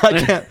think I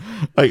can't.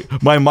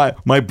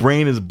 Like my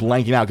brain is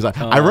blanking out because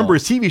I remember a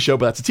TV show,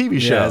 but that's a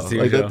TV show. It's a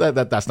TV show.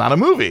 That's not a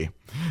movie.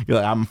 You're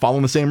like, I'm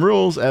following the same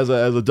rules as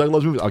a Doug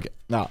Loves movie. Okay,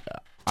 now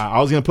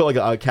I was gonna put like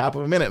a cap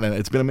of a minute, and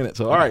it's been a minute.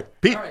 So all right,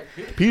 Pete.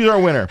 Pete's our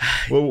winner.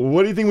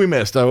 What do you think we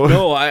missed?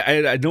 No,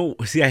 I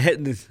don't see. I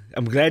had this.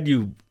 I'm glad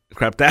you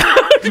crapped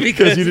out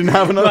because you didn't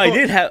have another. No, I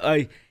did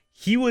have.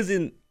 He was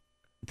in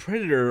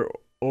Predator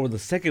or the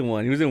second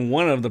one. He was in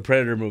one of the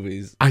Predator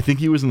movies. I think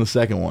he was in the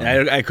second one.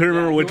 I couldn't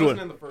remember which one.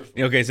 In the first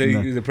one. Okay, so he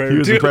was a Predator. He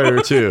was in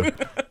Predator 2.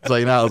 It's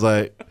like now it's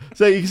like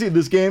so you can see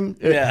this game.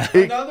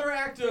 Another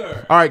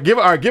actor. All right, give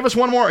us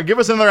one more. Give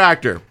us another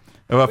actor.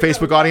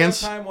 Facebook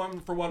audience. We have time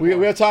for one we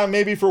more. have time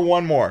maybe for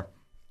one more.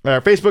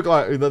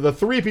 Facebook, the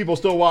 3 people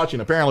still watching.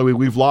 Apparently,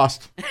 we've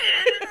lost.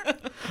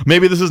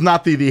 Maybe this is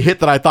not the hit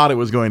that I thought it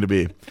was going to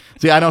be.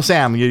 See, I know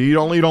Sam, you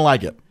don't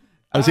like it.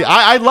 See,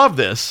 I love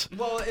this.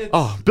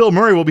 Well, Bill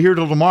Murray will be here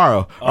till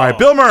tomorrow. All right,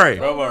 Bill Murray.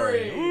 Bill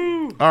Murray.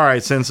 All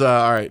right,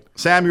 all right,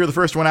 Sam, you're the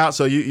first one out,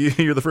 so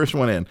you're the first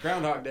one in.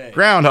 Groundhog Day.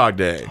 Groundhog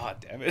Day. God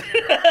damn it.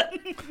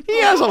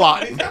 He has a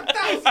lot.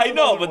 I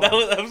know, but that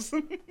was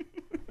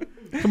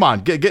Come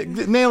on,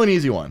 nail an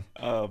easy one.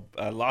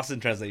 Lost in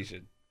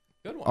Translation.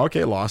 Good one.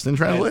 Okay, Lost in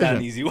That's not an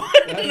Translation. easy one.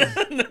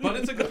 But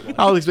it's a good one.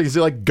 I was expecting to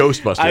say like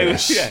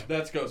Ghostbusters. Yeah.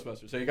 That's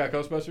Ghostbusters. So you got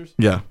Ghostbusters?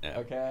 Yeah.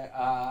 Okay.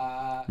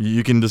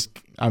 You can just,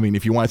 I mean,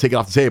 if you want to take it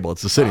off the table,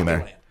 it's just sitting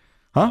there. Zombieland.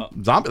 Huh?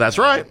 Zombie. That's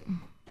right.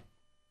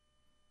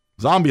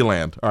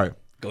 Zombieland. All right.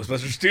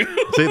 Ghostbusters 2.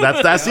 See,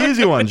 that's the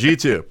easy one.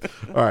 G2.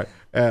 All right.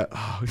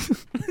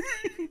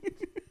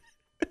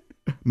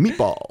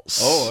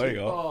 Meatballs. Oh, there you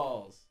go.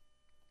 Balls.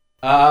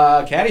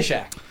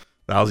 Caddyshack.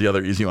 That was the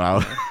other easy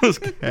one. It was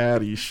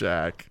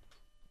Caddyshack.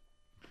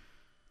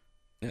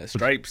 Yeah,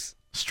 Stripes.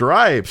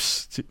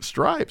 Stripes.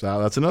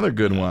 Oh, that's another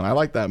good one. I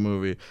like that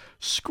movie.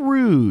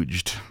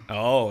 Scrooged.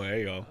 Oh, there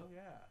you go. Oh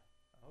yeah,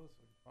 that was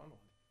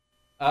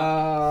a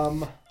fun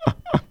one.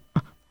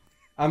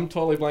 I'm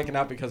totally blanking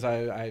out because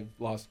I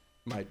lost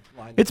my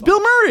line. It's of Bill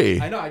thought.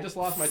 Murray. I know. I just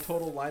lost my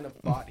total line of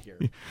thought here.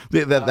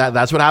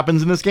 That's what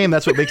happens in this game.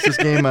 That's what makes this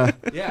game.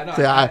 Yeah, no.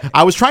 See,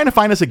 I was trying to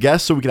find us a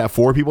guest so we could have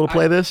 4 people to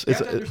play this. You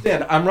have to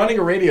understand, I'm running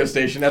a radio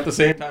station at the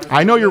same time.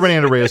 I know you're running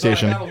a radio So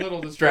station. I got a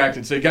little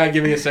distracted, so you gotta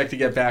give me a sec to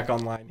get back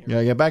online here.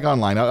 Yeah, get back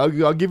online.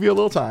 I'll give you a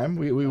little time.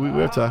 We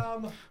have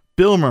to.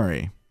 Bill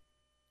Murray.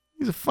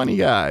 He's a funny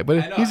guy, but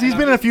I know, he's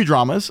been in a few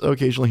dramas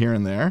occasionally here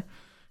and there.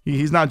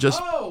 He's not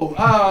just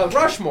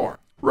Rushmore.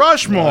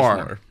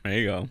 Rushmore. There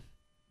you go.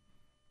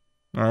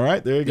 All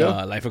right, there you go.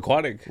 Life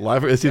Aquatic.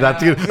 See,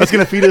 that's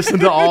gonna feed us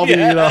into all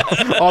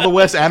the all the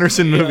Wes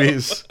Anderson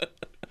movies.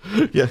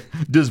 Yeah,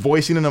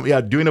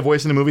 doing a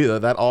voice in a movie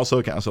that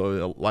also counts.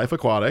 So Life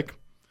Aquatic,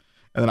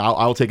 and then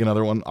I'll take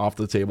another one off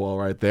the table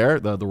right there.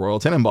 The Royal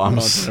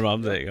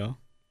Tenenbaums. There you go.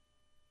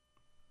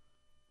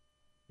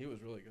 He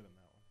was really good in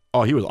that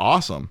one. Oh, he was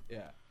awesome.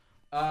 Yeah.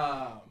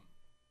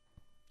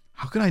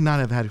 How could I not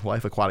have had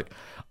Life Aquatic?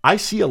 I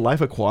see a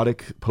Life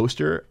Aquatic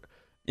poster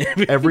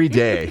every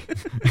day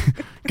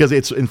because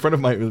it's in front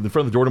of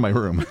the door to my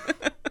room.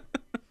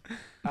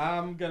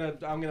 I'm gonna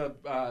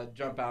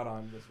jump out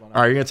on this one.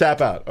 All right, you're gonna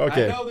tap out.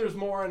 Okay. I know there's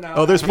more now.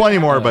 Oh, there's plenty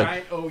more,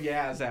 but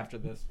yeahs after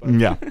this. But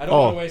yeah. I don't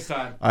want to waste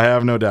time. I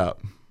have no doubt.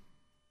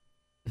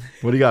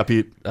 What do you got,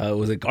 Pete?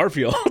 Was it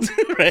Garfield?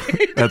 Right?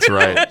 That's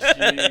right.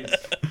 Jeez.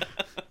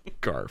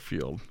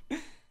 Garfield.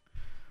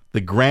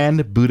 The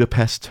Grand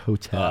Budapest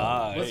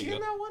Hotel. Was he in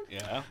that one?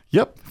 Yeah.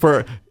 Yep.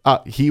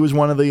 He was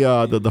one of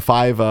the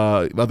 5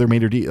 other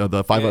Mater D,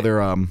 the 5 other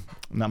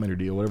not Mater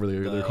D, whatever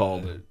they're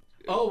called.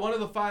 Oh, one of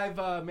the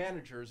 5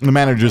 managers. The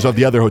managers of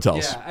the other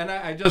hotels. Yeah, and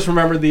I just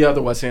remembered the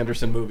other Wes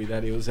Anderson movie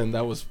that he was in.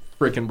 That was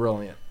freaking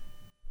brilliant.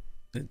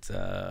 It's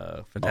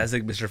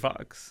Fantastic Mr.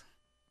 Fox.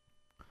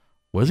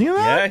 Was he in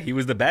that? Yeah, he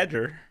was the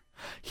Badger.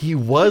 He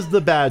was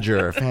the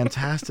Badger.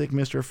 Fantastic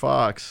Mr.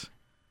 Fox.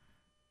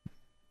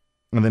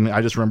 And then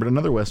I just remembered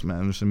another Wes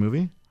Anderson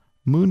movie,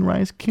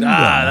 Moonrise Kingdom.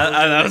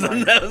 That was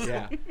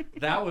Yeah,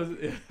 that was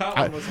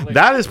hilarious.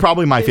 That is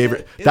probably my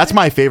favorite. That's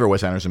my favorite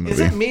Wes Anderson movie. Is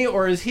it me,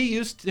 or is he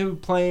used to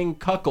playing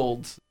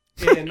cuckolds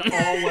in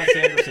all Wes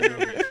Anderson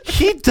movies?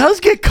 He does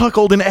get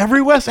cuckolded in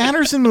every Wes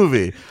Anderson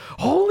movie.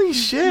 Holy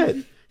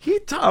shit.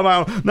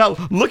 Now,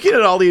 looking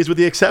at all these, with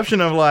the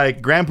exception of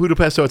like Grand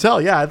Budapest Hotel,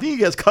 yeah, I think he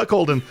gets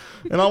cuckolded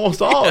in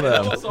almost all of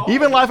them.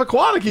 Even Life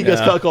Aquatic, he gets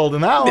cuckolded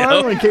in that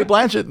one. When Kate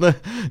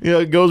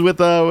Blanchett goes with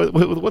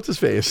what's his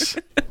face.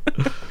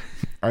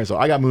 All right, so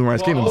I got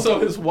Moonrise Kingdom. Also,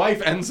 his wife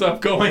ends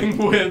up going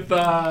with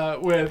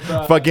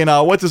fucking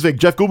what's his name?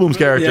 Jeff Goldblum's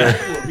character.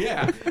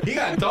 Yeah, he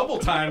got double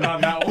timed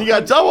on that one. He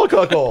got double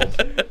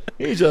cuckold.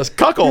 He just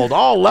cuckolded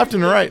all left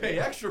and right. Pay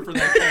extra for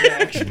that kind of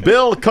action.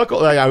 Bill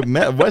cuckold.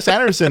 Wes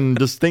Anderson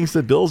just thinks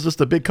that Bill's just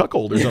a big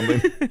cuckold or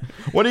something.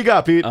 What do you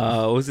got, Pete?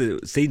 What was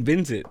it? St.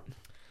 Vincent.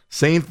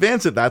 St.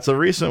 Vincent. That's a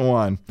recent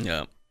one.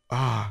 Yeah.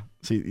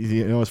 See,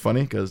 you know what's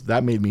funny? Because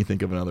that made me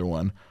think of another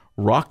one.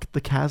 Rock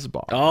the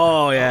Casbah.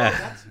 Oh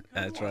yeah,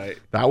 that's right.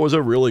 That was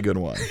a really good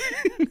one.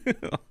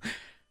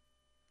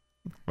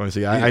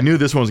 See, I knew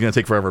this one was going to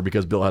take forever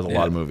because Bill has a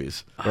lot of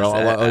movies. He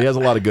has a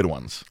lot of good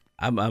ones.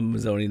 I'm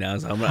zoning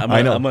out. So I'm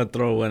I know. I'm gonna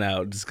throw one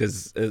out just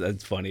because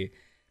it's funny.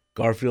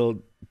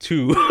 Garfield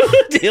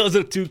 2, Tales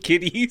of Two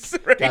Kitties.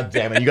 Right? God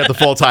damn it! You got the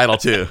full title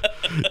too.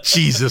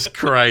 Jesus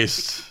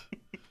Christ,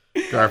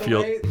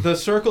 Garfield. The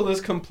circle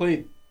is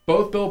complete.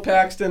 Both Bill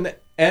Paxton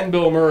and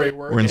Bill Murray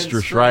were in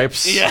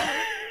Stripes. Yeah.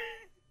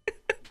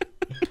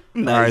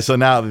 Nice. All right, so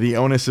now the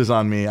onus is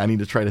on me. I need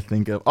to try to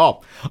think of.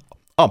 Oh,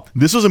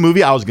 this was a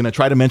movie I was going to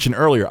try to mention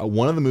earlier.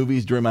 One of the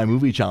movies during my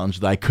movie challenge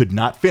that I could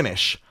not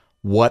finish.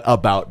 What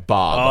About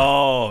Bob?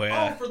 Oh,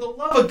 yeah. Oh, for the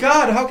love of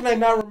God, how can I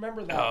not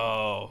remember that?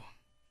 Oh.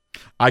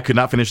 I could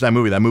not finish that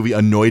movie. That movie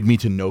annoyed me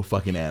to no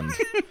fucking end.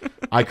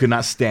 I could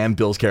not stand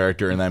Bill's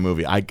character in that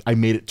movie. I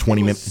made it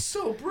 20 minutes.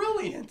 So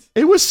brilliant.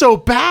 It was so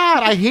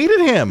bad. I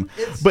hated him.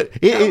 But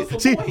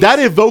that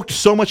evoked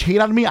so much hate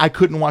out of me, I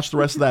couldn't watch the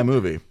rest of that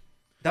movie.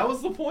 That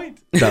was the point.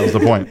 That was the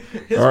point.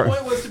 His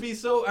point was to be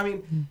so. I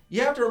mean,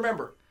 you have to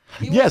remember.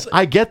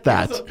 I get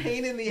that. He was a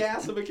pain in the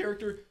ass of a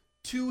character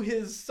to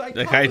his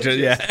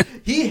psychologist.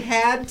 He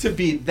had to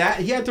be that.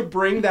 He had to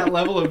bring that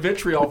level of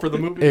vitriol for the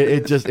movie.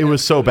 It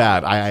was so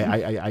bad.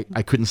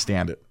 I couldn't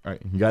stand it. All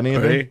right, you got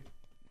anything? Right.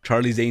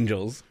 Charlie's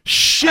Angels.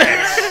 Shit.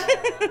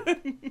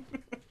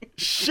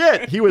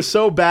 Shit, he was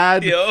so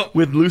bad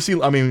with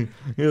Lucy. I mean,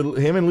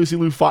 him and Lucy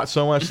Liu fought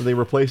so much that they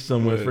replaced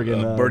him with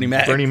friggin' Bernie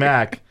Mac. Bernie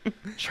Mac.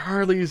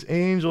 Charlie's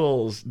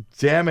Angels.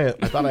 Damn it!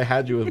 I thought I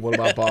had you with What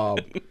About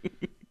Bob?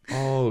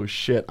 Oh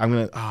shit! I'm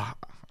gonna.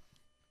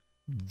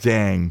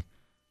 Dang.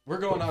 We're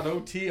going on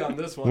OT on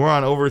this one. We're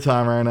on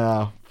overtime right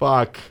now.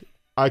 Fuck.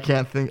 I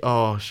can't think.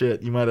 Oh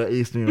shit! You might have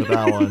aced me with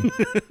that one.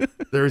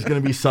 There's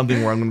gonna be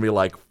something where I'm gonna be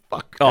like,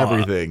 fuck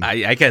everything.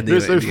 I can't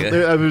think of it.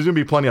 There's gonna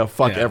be plenty of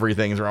fuck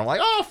everythings where I'm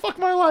like, oh fuck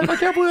my life. I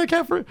can't believe I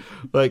can't.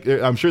 Like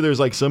I'm sure there's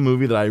like some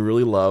movie that I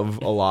really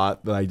love a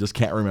lot that I just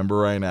can't remember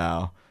right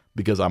now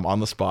because I'm on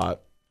the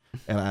spot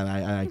and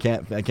I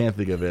can't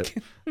think of it.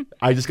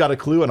 I just got a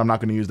clue and I'm not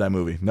going to use that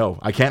movie. No,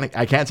 I can't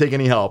take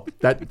any help.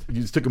 That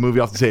you just took a movie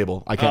off the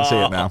table. I can't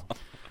say it now.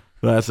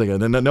 That's like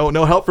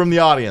no help from the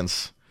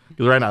audience.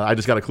 Because right now I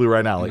just got a clue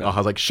right now. Like I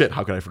was like, shit,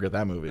 how could I forget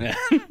that movie?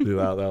 Dude,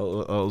 that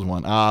was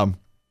one.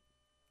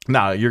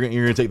 No, you're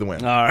gonna take the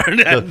win. All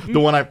right. The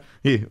one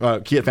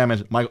Kiet fan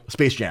mentioned,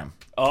 Space Jam.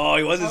 Oh,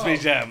 he was in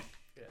Space Jam.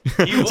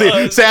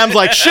 See, Sam's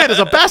like, shit, it's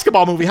a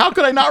basketball movie. How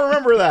could I not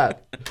remember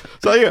that?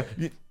 So yeah,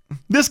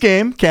 this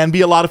game can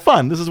be a lot of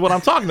fun. This is what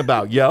I'm talking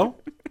about, yo.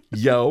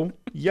 And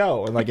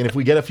like, and if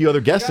we get a few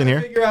other guests in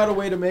here, figure out a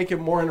way to make it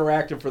more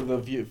interactive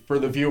for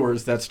the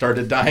viewers that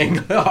started dying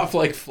off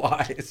like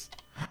flies.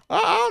 I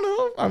don't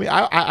know. I mean,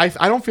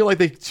 I don't feel like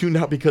they tuned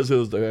out because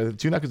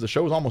the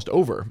show was almost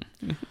over.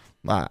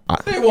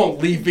 They won't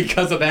leave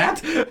because of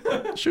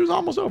that. She was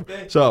almost over.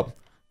 So,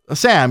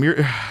 Sam, your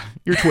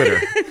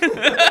Twitter.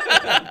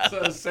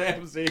 So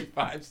Sam's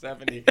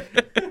 8570.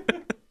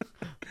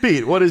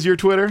 Pete, what is your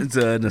Twitter? It's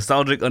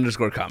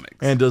nostalgic_comics.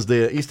 And does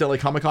the East LA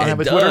Comic Con have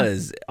a Twitter? It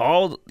does.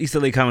 All East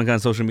LA Comic Con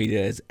social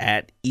media is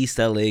at East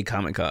LA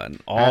Comic Con.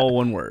 All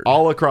one word.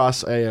 All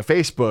across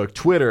Facebook,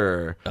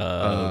 Twitter,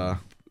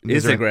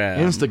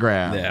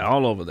 Instagram. Yeah,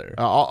 all over there.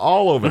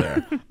 All over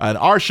there. And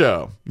our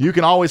show, you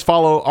can always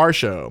follow our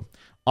show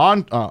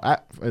on.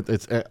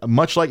 It's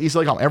much like East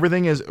LA Comic.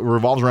 Everything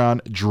revolves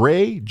around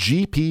Dre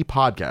GP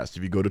Podcast.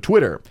 If you go to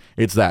Twitter,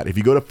 it's that. If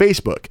you go to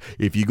Facebook,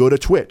 if you go to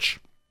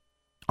Twitch,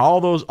 all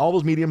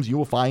those mediums, you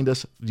will find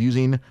us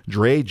using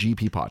Dre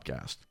GP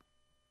Podcast.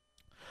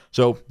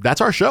 So that's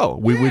our show.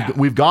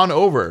 We've gone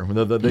over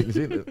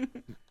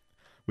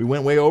we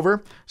went way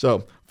over.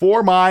 So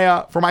for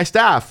my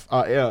staff,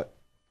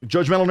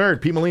 Judgmental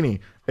Nerd, Pete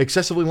Molini,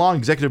 Excessively Long,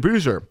 Executive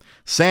Producer,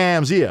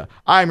 Sam Zia.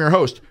 I'm your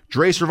host,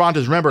 Dre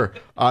Cervantes. Remember,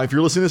 if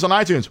you're listening to this on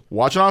iTunes,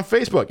 watch it on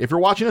Facebook. If you're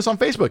watching this on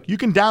Facebook, you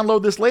can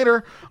download this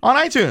later on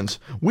iTunes.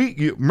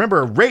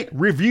 Remember, rate,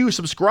 review,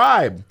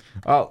 subscribe.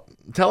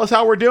 Tell us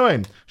how we're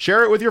doing.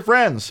 Share it with your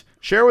friends.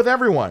 Share it with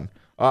everyone.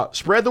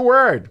 Spread the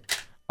word.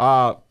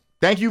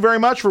 Thank you very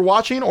much for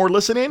watching or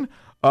listening.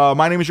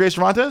 My name is Dre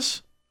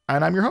Cervantes,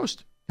 and I'm your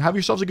host. Have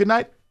yourselves a good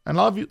night, and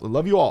I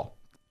love you all.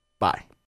 Bye.